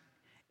ask you,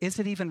 is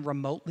it even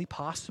remotely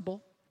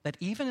possible that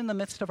even in the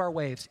midst of our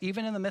waves,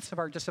 even in the midst of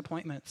our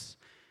disappointments,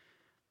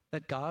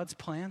 that God's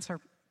plans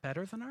are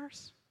better than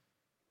ours?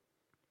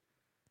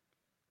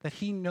 That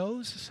he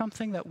knows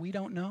something that we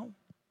don't know?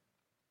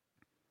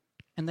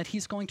 And that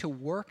he's going to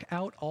work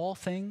out all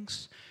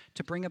things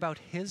to bring about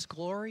his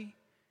glory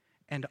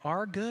and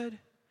our good,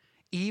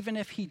 even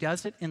if he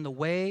does it in the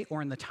way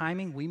or in the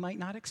timing we might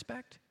not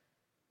expect?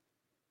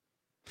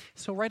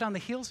 So right on the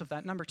heels of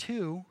that, number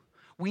 2,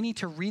 we need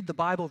to read the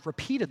Bible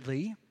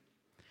repeatedly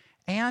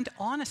and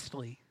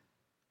honestly.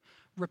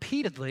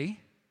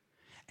 Repeatedly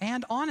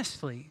and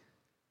honestly.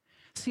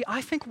 See,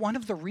 I think one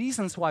of the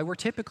reasons why we're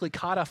typically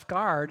caught off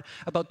guard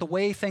about the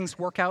way things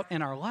work out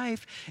in our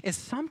life is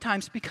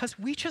sometimes because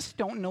we just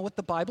don't know what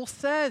the Bible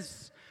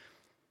says.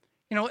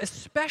 You know,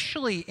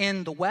 especially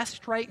in the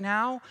West right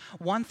now,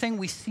 one thing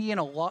we see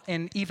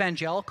in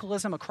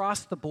evangelicalism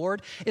across the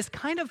board is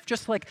kind of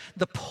just like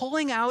the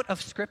pulling out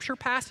of scripture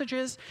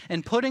passages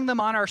and putting them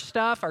on our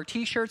stuff, our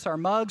t-shirts, our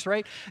mugs,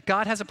 right?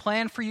 God has a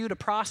plan for you to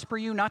prosper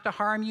you, not to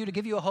harm you, to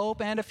give you a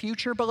hope and a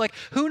future. But like,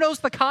 who knows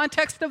the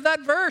context of that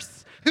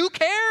verse? Who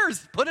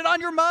cares? Put it on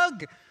your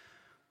mug.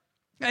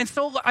 And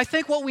so I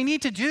think what we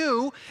need to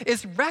do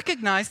is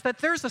recognize that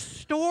there's a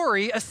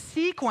story, a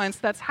sequence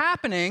that's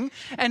happening,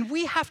 and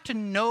we have to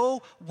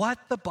know what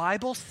the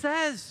Bible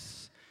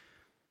says.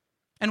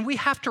 And we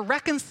have to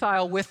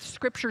reconcile with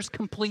Scripture's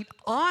complete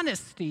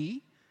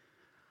honesty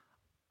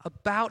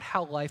about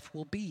how life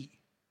will be.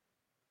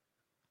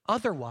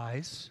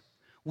 Otherwise,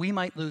 we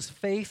might lose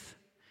faith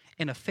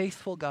in a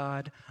faithful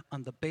God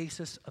on the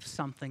basis of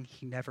something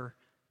he never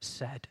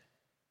said.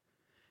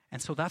 And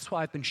so that's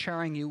why I've been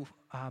sharing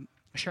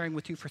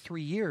with you for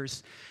 3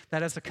 years,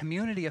 that as a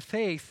community of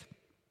faith,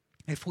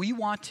 if we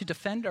want to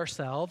defend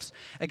ourselves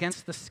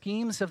against the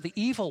schemes of the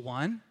evil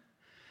one,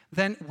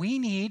 then we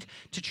need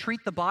to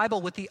treat the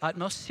Bible with the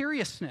utmost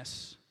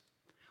seriousness.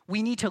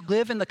 We need to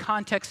live in the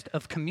context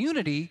of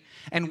community,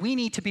 and we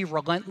need to be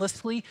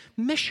relentlessly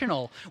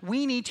missional.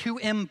 We need to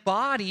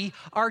embody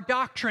our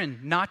doctrine,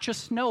 not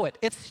just know it.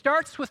 It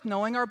starts with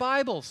knowing our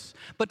Bibles,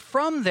 but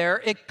from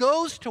there, it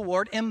goes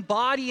toward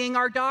embodying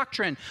our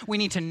doctrine. We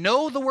need to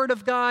know the Word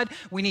of God,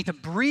 we need to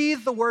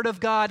breathe the Word of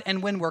God,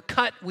 and when we're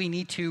cut, we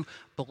need to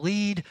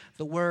bleed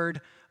the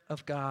Word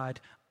of God.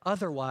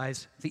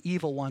 Otherwise, the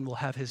evil one will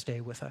have his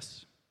day with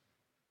us.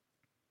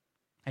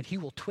 And he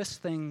will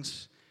twist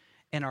things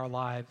in our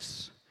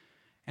lives.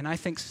 And I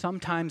think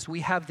sometimes we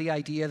have the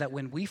idea that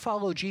when we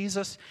follow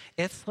Jesus,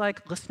 it's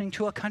like listening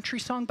to a country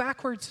song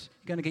backwards.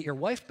 You're going to get your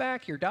wife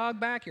back, your dog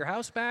back, your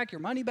house back,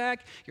 your money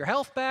back, your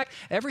health back.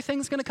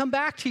 Everything's going to come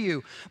back to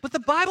you. But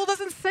the Bible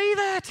doesn't say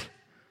that.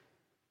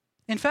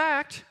 In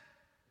fact,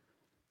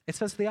 it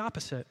says the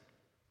opposite.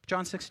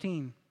 John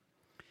 16.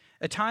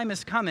 A time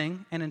is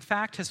coming, and in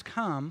fact has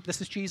come,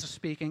 this is Jesus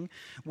speaking,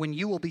 when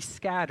you will be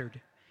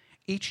scattered,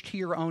 each to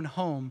your own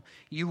home.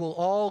 You will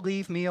all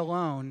leave me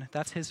alone.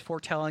 That's his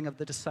foretelling of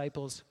the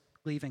disciples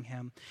leaving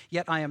him.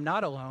 Yet I am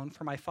not alone,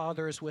 for my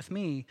Father is with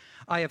me.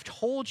 I have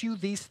told you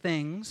these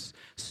things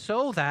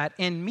so that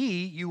in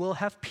me you will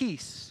have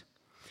peace.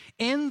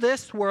 In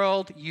this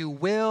world you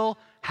will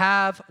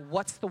have,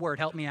 what's the word?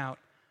 Help me out.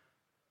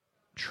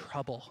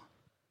 Trouble.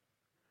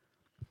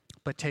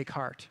 But take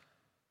heart,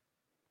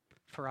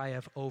 for I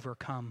have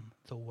overcome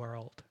the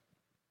world.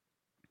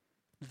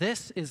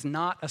 This is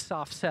not a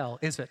soft sell,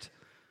 is it?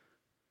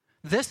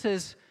 This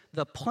is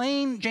the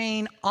plain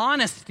Jane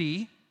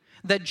honesty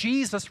that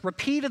Jesus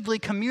repeatedly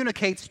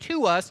communicates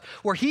to us,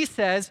 where he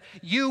says,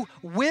 you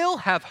will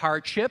have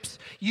hardships,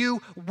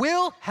 you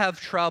will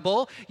have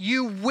trouble,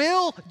 you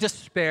will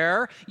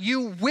despair,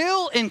 you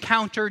will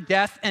encounter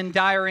death and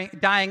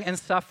dying and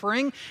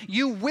suffering,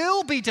 you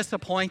will be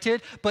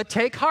disappointed, but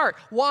take heart.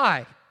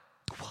 Why?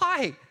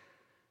 Why?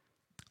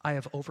 I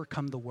have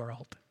overcome the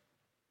world.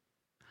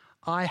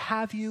 I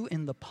have you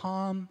in the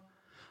palm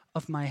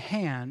of my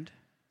hand,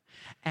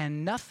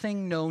 and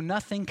nothing, no,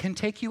 nothing can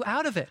take you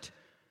out of it.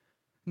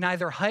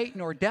 Neither height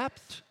nor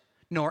depth,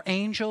 nor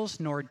angels,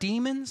 nor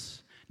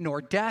demons,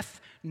 nor death,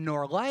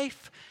 nor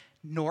life,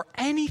 nor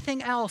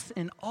anything else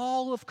in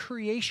all of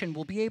creation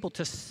will be able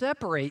to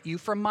separate you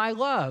from my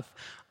love.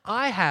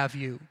 I have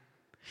you.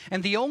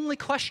 And the only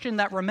question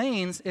that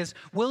remains is,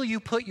 will you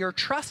put your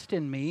trust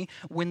in me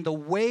when the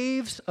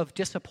waves of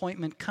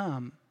disappointment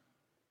come?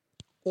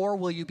 Or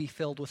will you be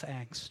filled with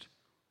angst?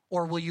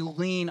 Or will you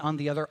lean on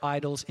the other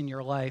idols in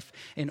your life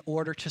in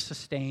order to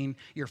sustain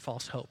your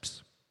false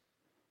hopes?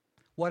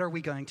 What are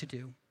we going to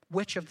do?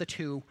 Which of the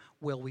two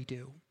will we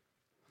do?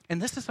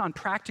 And this is on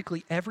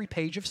practically every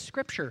page of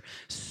Scripture.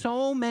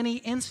 So many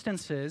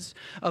instances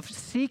of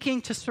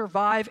seeking to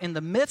survive in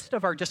the midst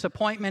of our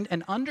disappointment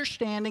and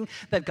understanding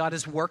that God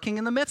is working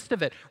in the midst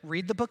of it.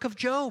 Read the book of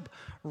Job.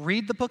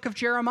 Read the book of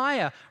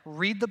Jeremiah.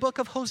 Read the book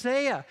of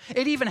Hosea.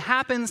 It even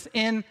happens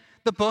in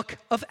the book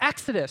of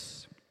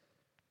Exodus.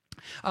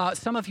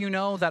 Some of you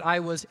know that I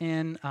was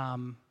in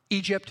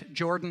Egypt,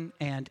 Jordan,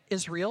 and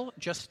Israel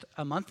just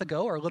a month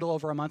ago, or a little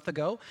over a month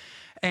ago.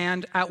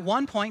 And at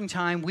one point in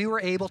time, we were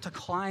able to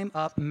climb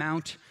up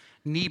Mount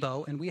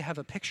Nebo, and we have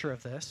a picture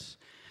of this.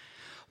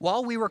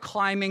 While we were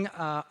climbing,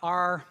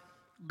 our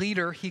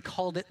leader, he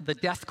called it the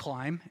death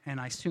climb, and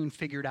I soon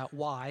figured out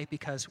why,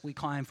 because we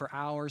climbed for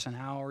hours and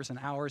hours and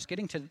hours,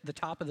 getting to the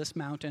top of this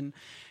mountain,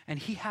 and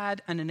he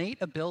had an innate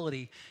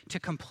ability to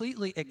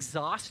completely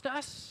exhaust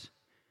us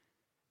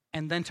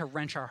and then to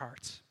wrench our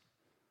hearts.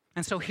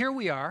 And so here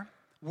we are,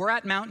 we're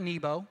at Mount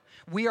Nebo,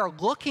 we are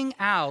looking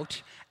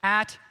out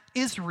at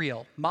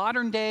Israel,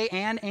 modern day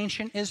and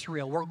ancient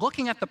Israel. We're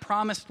looking at the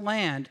promised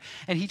land,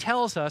 and he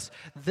tells us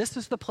this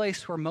is the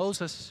place where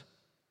Moses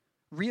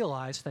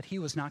realized that he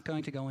was not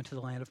going to go into the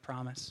land of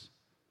promise.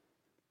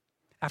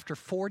 After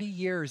 40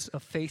 years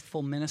of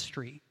faithful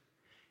ministry,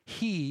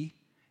 he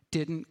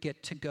didn't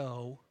get to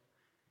go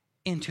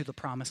into the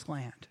promised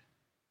land.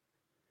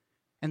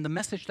 And the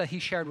message that he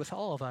shared with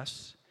all of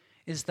us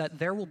is that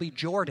there will be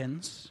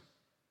Jordans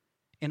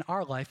in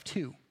our life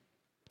too,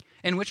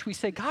 in which we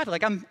say, God,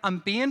 like I'm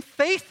being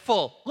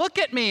faithful. Look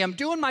at me, I'm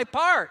doing my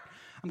part.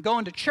 I'm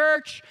going to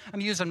church,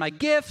 I'm using my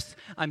gifts,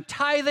 I'm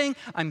tithing,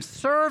 I'm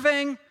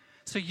serving.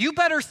 So you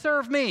better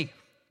serve me.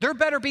 There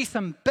better be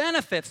some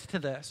benefits to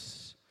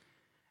this.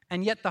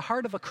 And yet the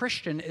heart of a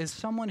Christian is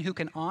someone who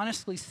can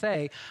honestly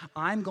say,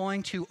 I'm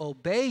going to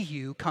obey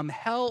you come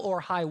hell or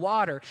high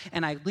water,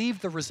 and I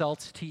leave the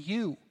results to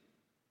you.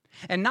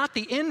 And not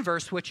the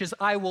inverse, which is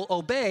I will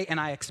obey and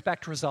I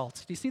expect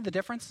results. Do you see the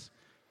difference?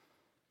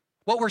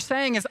 What we're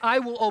saying is I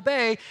will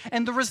obey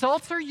and the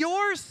results are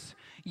yours.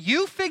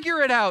 You figure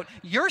it out.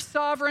 You're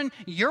sovereign.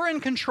 You're in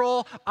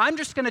control. I'm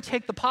just going to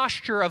take the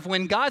posture of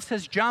when God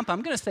says jump,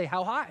 I'm going to say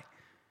how high,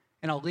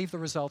 and I'll leave the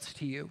results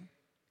to you.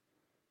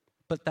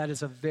 But that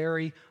is a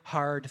very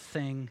hard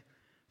thing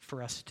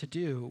for us to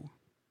do.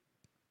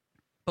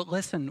 But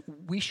listen,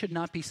 we should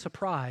not be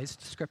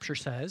surprised, Scripture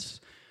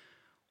says,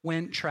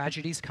 when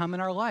tragedies come in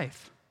our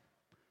life.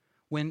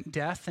 When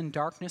death and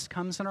darkness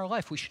comes in our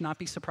life, we should not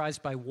be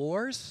surprised by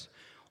wars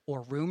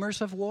or rumors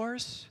of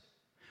wars.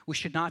 We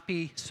should not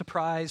be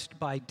surprised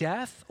by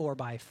death or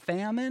by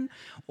famine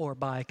or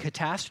by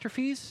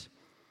catastrophes.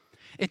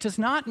 It does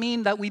not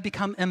mean that we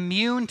become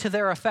immune to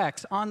their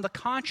effects. On the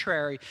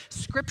contrary,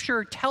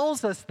 Scripture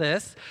tells us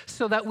this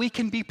so that we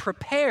can be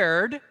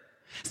prepared,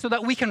 so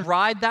that we can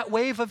ride that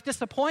wave of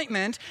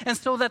disappointment, and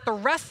so that the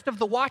rest of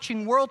the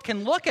watching world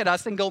can look at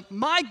us and go,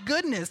 my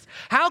goodness,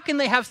 how can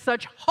they have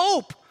such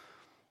hope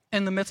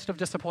in the midst of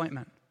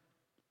disappointment?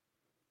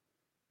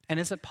 And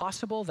is it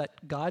possible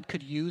that God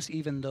could use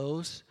even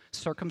those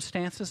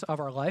circumstances of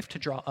our life to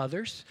draw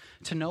others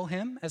to know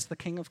him as the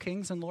King of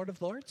Kings and Lord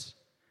of Lords?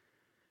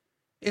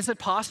 Is it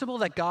possible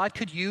that God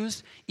could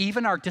use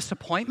even our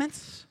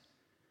disappointments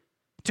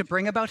to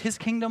bring about his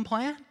kingdom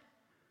plan?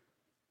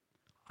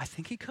 I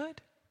think he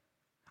could.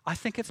 I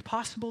think it's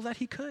possible that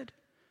he could.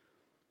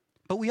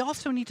 But we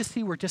also need to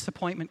see where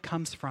disappointment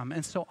comes from.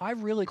 And so I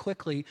really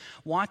quickly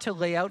want to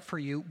lay out for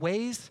you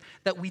ways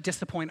that we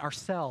disappoint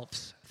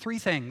ourselves. 3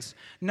 things.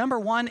 Number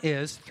 1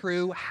 is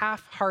through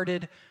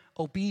half-hearted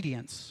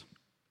obedience.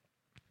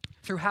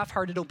 Through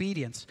half-hearted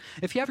obedience.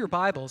 If you have your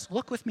Bibles,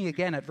 look with me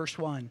again at verse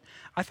 1.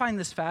 I find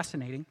this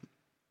fascinating.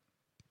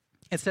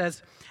 It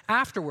says,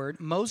 afterward,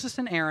 Moses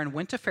and Aaron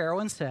went to Pharaoh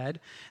and said,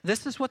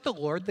 this is what the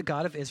Lord, the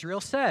God of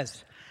Israel,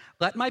 says.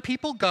 Let my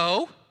people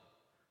go,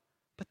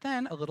 but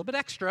then a little bit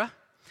extra,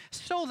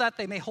 so that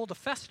they may hold a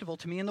festival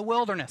to me in the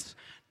wilderness.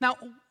 Now,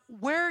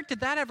 where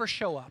did that ever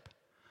show up?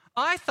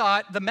 I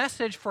thought the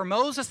message for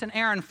Moses and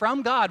Aaron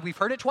from God, we've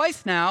heard it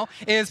twice now,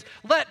 is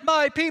let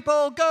my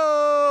people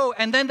go.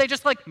 And then they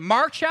just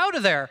march out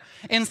of there.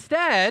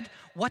 Instead,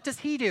 what does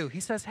he do? He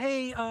says,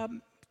 hey,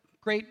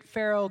 great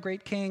Pharaoh,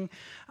 great king,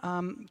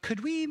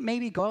 could we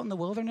maybe go out in the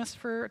wilderness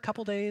for a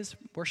couple days,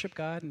 worship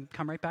God, and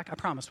come right back? I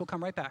promise, we'll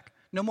come right back.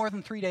 No more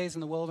than 3 days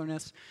in the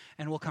wilderness,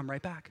 and we'll come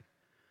right back.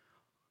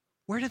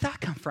 Where did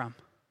that come from?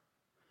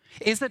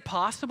 Is it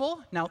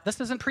possible? Now, this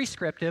isn't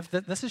prescriptive.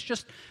 This is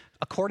just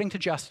according to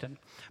Justin.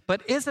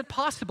 But is it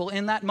possible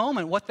in that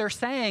moment what they're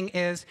saying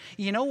is,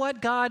 you know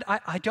what, God,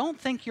 I don't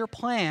think your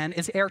plan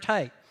is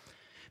airtight.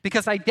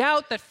 Because I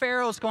doubt that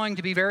Pharaoh's going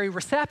to be very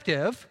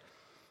receptive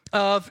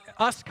of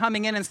us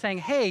coming in and saying,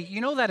 hey, you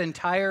know that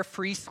entire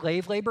free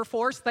slave labor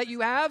force that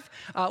you have?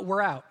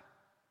 We're out.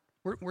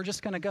 We're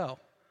just going to go.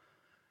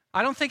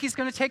 I don't think he's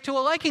going to take to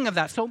a liking of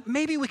that. So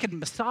maybe we could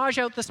massage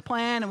out this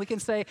plan and we can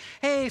say,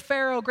 hey,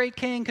 Pharaoh, great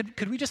king,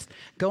 could we just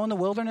go in the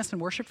wilderness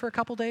and worship for a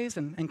couple days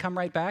and come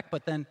right back,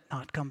 but then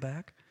not come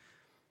back?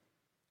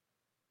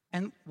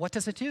 And what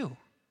does it do?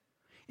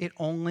 It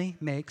only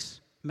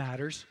makes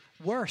matters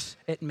worse.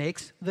 It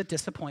makes the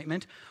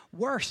disappointment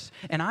worse.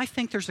 And I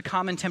think there's a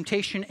common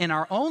temptation in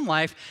our own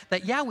life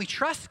that, yeah, we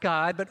trust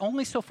God, but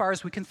only so far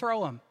as we can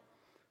throw him.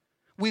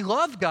 We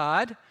love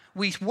God,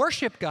 we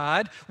worship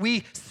God,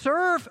 we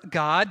serve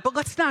God, but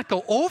let's not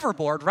go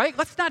overboard, right?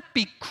 Let's not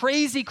be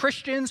crazy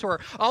Christians who are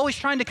always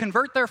trying to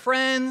convert their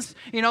friends.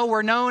 You know,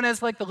 we're known as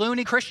the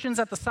loony Christians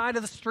at the side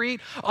of the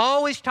street,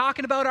 always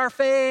talking about our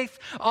faith,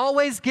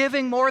 always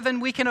giving more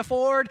than we can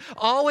afford,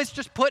 always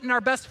just putting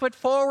our best foot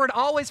forward,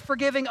 always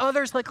forgiving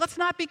others. Let's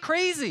not be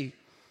crazy.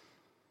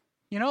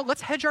 You know,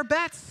 let's hedge our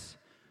bets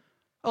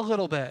a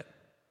little bit.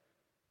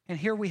 And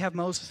here we have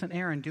Moses and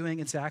Aaron doing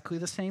exactly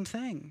the same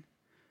thing.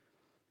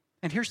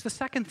 And here's the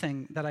second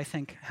thing that I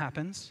think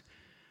happens.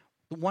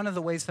 One of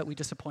the ways that we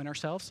disappoint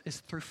ourselves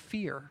is through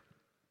fear.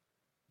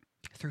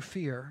 Through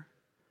fear.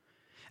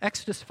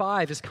 Exodus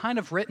 5 is kind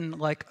of written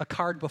like a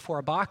card before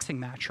a boxing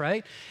match,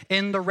 right?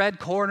 In the red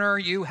corner,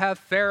 you have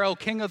Pharaoh,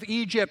 king of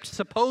Egypt,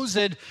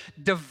 supposed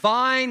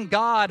divine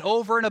God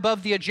over and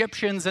above the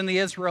Egyptians and the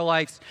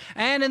Israelites.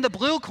 And in the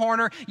blue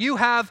corner, you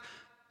have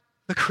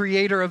the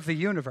creator of the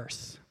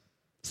universe,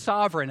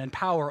 sovereign and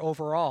power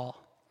over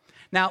all.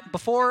 Now,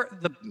 before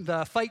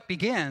the fight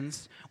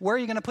begins, where are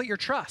you going to put your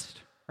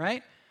trust,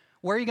 right?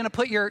 Where are you going to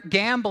put your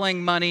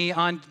gambling money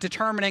on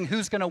determining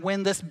who's going to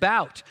win this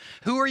bout?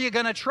 Who are you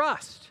going to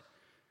trust?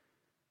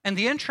 And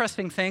the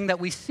interesting thing that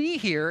we see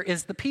here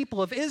is the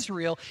people of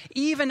Israel,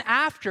 even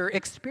after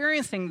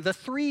experiencing the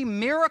 3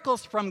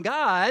 miracles from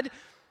God,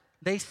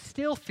 they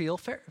still fear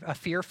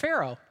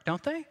Pharaoh,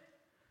 don't they?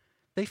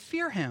 They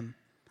fear him.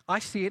 I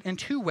see it in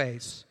 2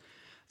 ways.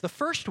 The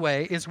first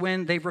way is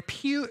when they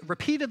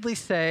repeatedly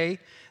say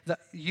that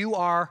we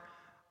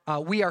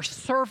are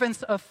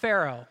servants of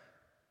Pharaoh.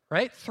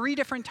 Right? 3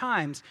 different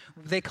times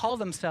they call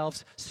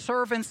themselves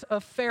servants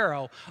of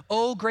Pharaoh.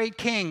 Oh, great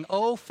king,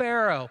 oh,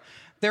 Pharaoh.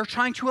 They're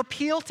trying to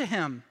appeal to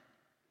him.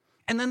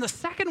 And then the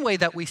second way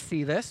that we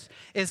see this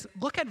is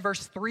look at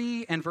verse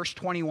 3 and verse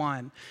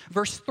 21.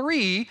 Verse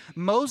 3,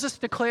 Moses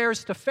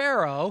declares to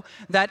Pharaoh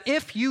that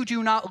if you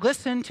do not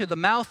listen to the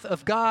mouth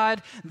of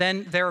God,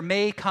 then there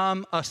may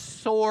come a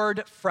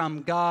sword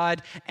from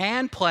God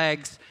and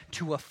plagues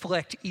to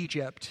afflict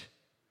Egypt.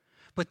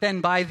 But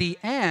then by the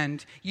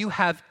end, you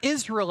have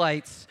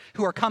Israelites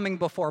who are coming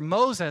before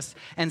Moses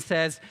and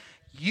says,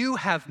 you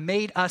have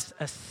made us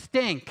a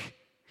stink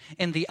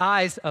in the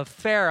eyes of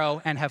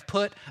Pharaoh and have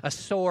put a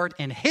sword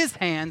in his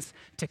hands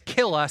to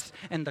kill us.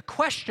 And the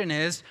question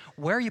is,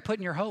 where are you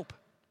putting your hope?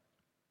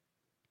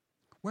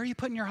 Where are you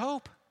putting your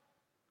hope?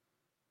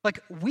 Like,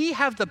 we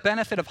have the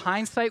benefit of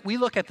hindsight. We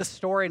look at the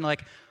story and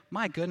like,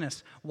 my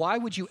goodness, why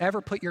would you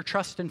ever put your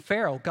trust in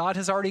Pharaoh? God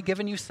has already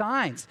given you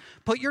signs.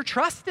 Put your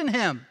trust in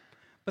him.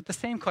 But the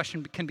same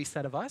question can be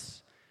said of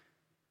us.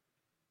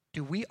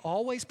 Do we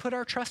always put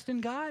our trust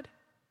in God?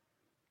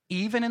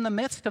 Even in the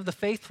midst of the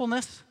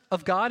faithfulness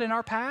of God in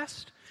our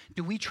past?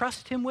 Do we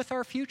trust him with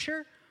our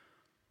future?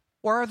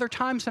 Or are there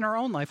times in our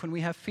own life when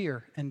we have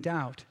fear and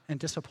doubt and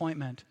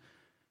disappointment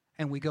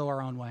and we go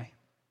our own way?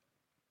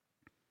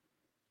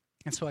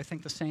 And so I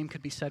think the same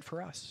could be said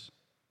for us.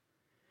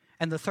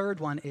 And the third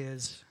one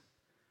is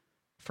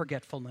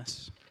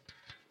forgetfulness.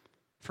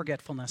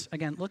 Forgetfulness.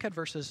 Again, look at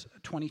verses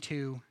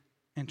 22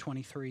 and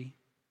 23.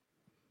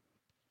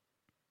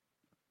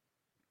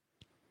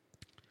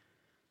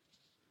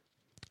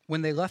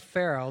 When they left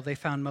Pharaoh, they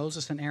found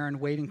Moses and Aaron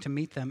waiting to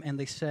meet them, and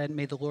they said,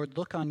 may the Lord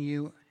look on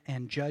you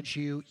and judge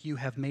you. You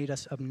have made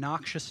us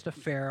obnoxious to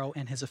Pharaoh,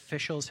 and his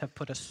officials have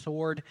put a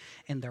sword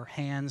in their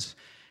hands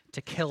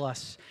to kill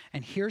us.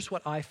 And here's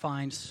what I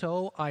find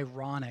so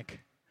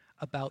ironic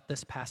about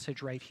this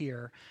passage right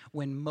here.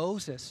 When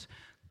Moses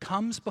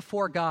comes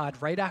before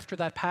God right after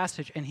that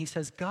passage, and he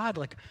says, God,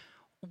 like,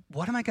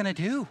 what am I going to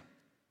do?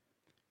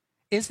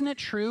 Isn't it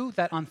true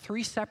that on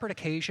 3 separate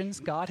occasions,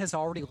 God has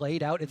already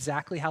laid out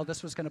exactly how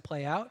this was going to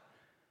play out?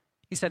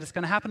 He said, it's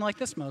going to happen like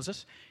this,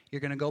 Moses.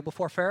 You're going to go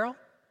before Pharaoh.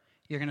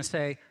 You're going to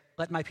say,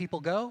 let my people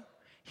go.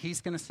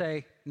 He's going to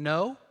say,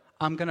 no,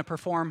 I'm going to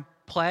perform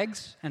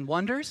plagues and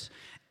wonders,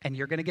 and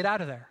you're going to get out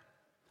of there.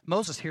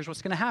 Moses, here's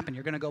what's going to happen.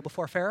 You're going to go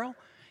before Pharaoh.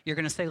 You're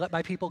going to say, let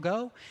my people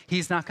go.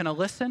 He's not going to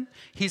listen.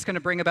 He's going to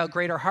bring about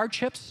greater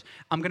hardships.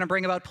 I'm going to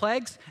bring about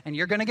plagues, and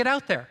you're going to get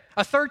out there.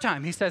 A third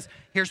time, he says,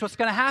 here's what's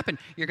going to happen.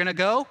 You're going to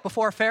go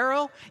before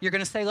Pharaoh. You're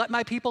going to say, let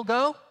my people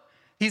go.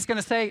 He's going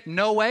to say,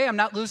 no way, I'm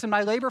not losing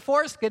my labor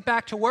force. Get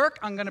back to work.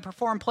 I'm going to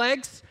perform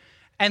plagues.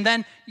 And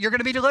then you're going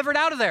to be delivered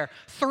out of there.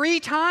 3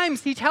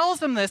 times he tells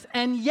them this,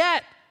 and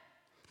yet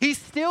he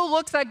still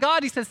looks at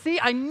God. He says, see,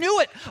 I knew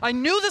it. I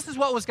knew this is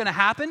what was going to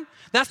happen.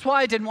 That's why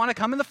I didn't want to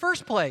come in the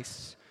first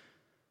place.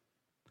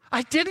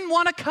 I didn't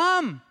want to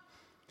come.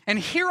 And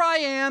here I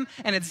am,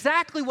 and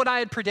exactly what I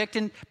had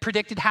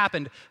predicted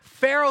happened.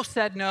 Pharaoh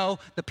said no.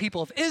 The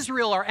people of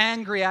Israel are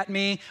angry at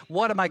me.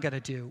 What am I going to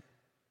do?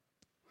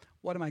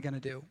 What am I going to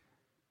do?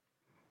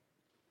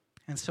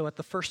 And so at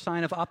the first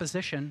sign of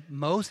opposition,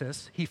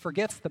 Moses, he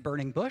forgets the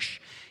burning bush.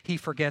 He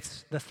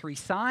forgets the 3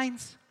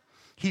 signs.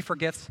 He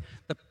forgets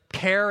the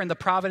care and the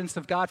providence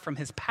of God from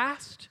his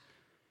past.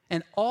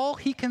 And all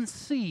he can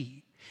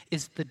see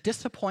is the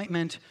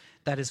disappointment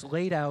that is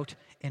laid out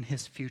in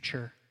his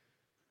future.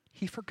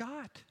 He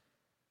forgot.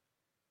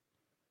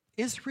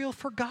 Israel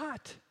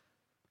forgot.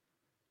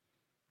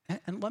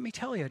 And let me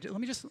tell you,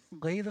 let me just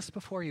lay this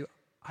before you.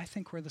 I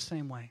think we're the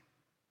same way.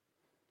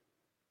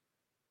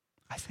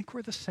 I think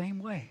we're the same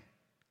way.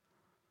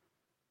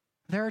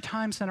 There are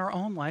times in our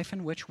own life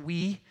in which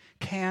we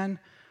can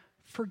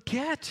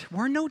forget.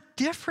 We're no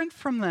different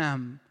from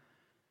them.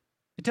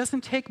 It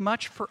doesn't take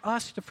much for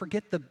us to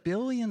forget the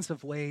billions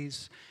of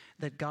ways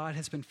that God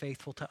has been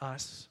faithful to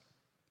us.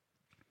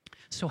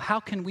 So how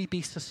can we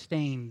be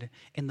sustained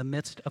in the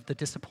midst of the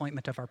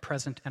disappointment of our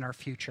present and our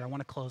future? I want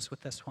to close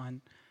with this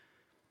one.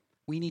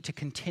 We need to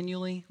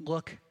continually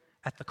look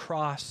at the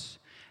cross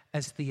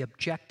as the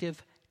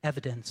objective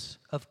evidence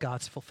of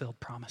God's fulfilled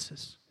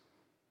promises.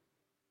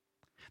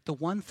 The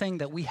one thing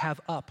that we have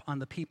up on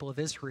the people of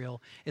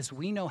Israel is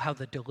we know how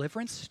the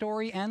deliverance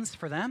story ends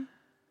for them,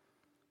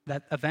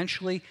 that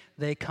eventually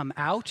they come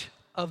out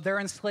of their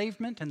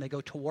enslavement and they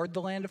go toward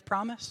the land of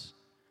promise.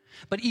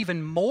 But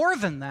even more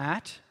than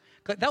that,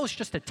 that was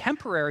just a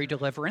temporary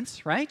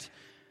deliverance, right?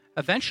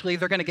 Eventually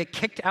they're going to get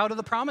kicked out of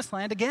the promised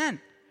land again.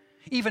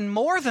 Even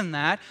more than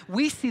that,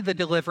 we see the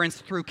deliverance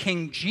through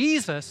King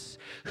Jesus,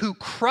 who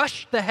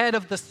crushed the head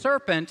of the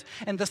serpent,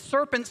 and the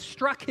serpent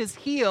struck his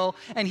heel,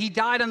 and he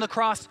died on the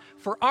cross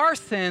for our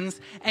sins,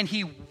 and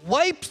he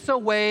wipes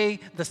away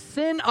the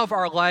sin of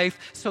our life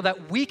so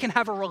that we can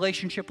have a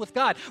relationship with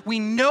God. We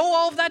know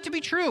all of that to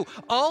be true.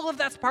 All of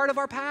that's part of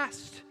our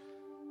past.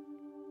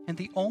 And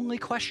the only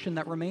question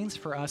that remains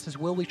for us is,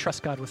 will we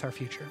trust God with our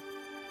future?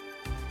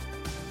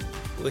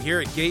 Well,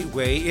 here at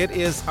Gateway, it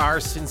is our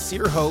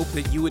sincere hope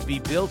that you would be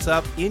built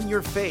up in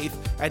your faith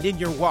and in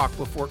your walk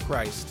before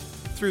Christ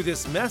through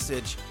this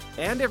message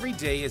and every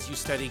day as you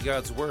study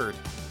God's Word.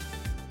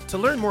 To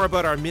learn more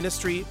about our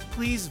ministry,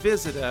 please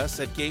visit us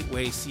at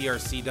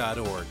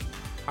gatewaycrc.org.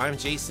 I'm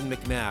Jason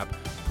McNabb.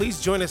 Please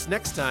join us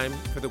next time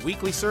for the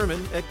weekly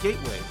sermon at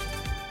Gateway.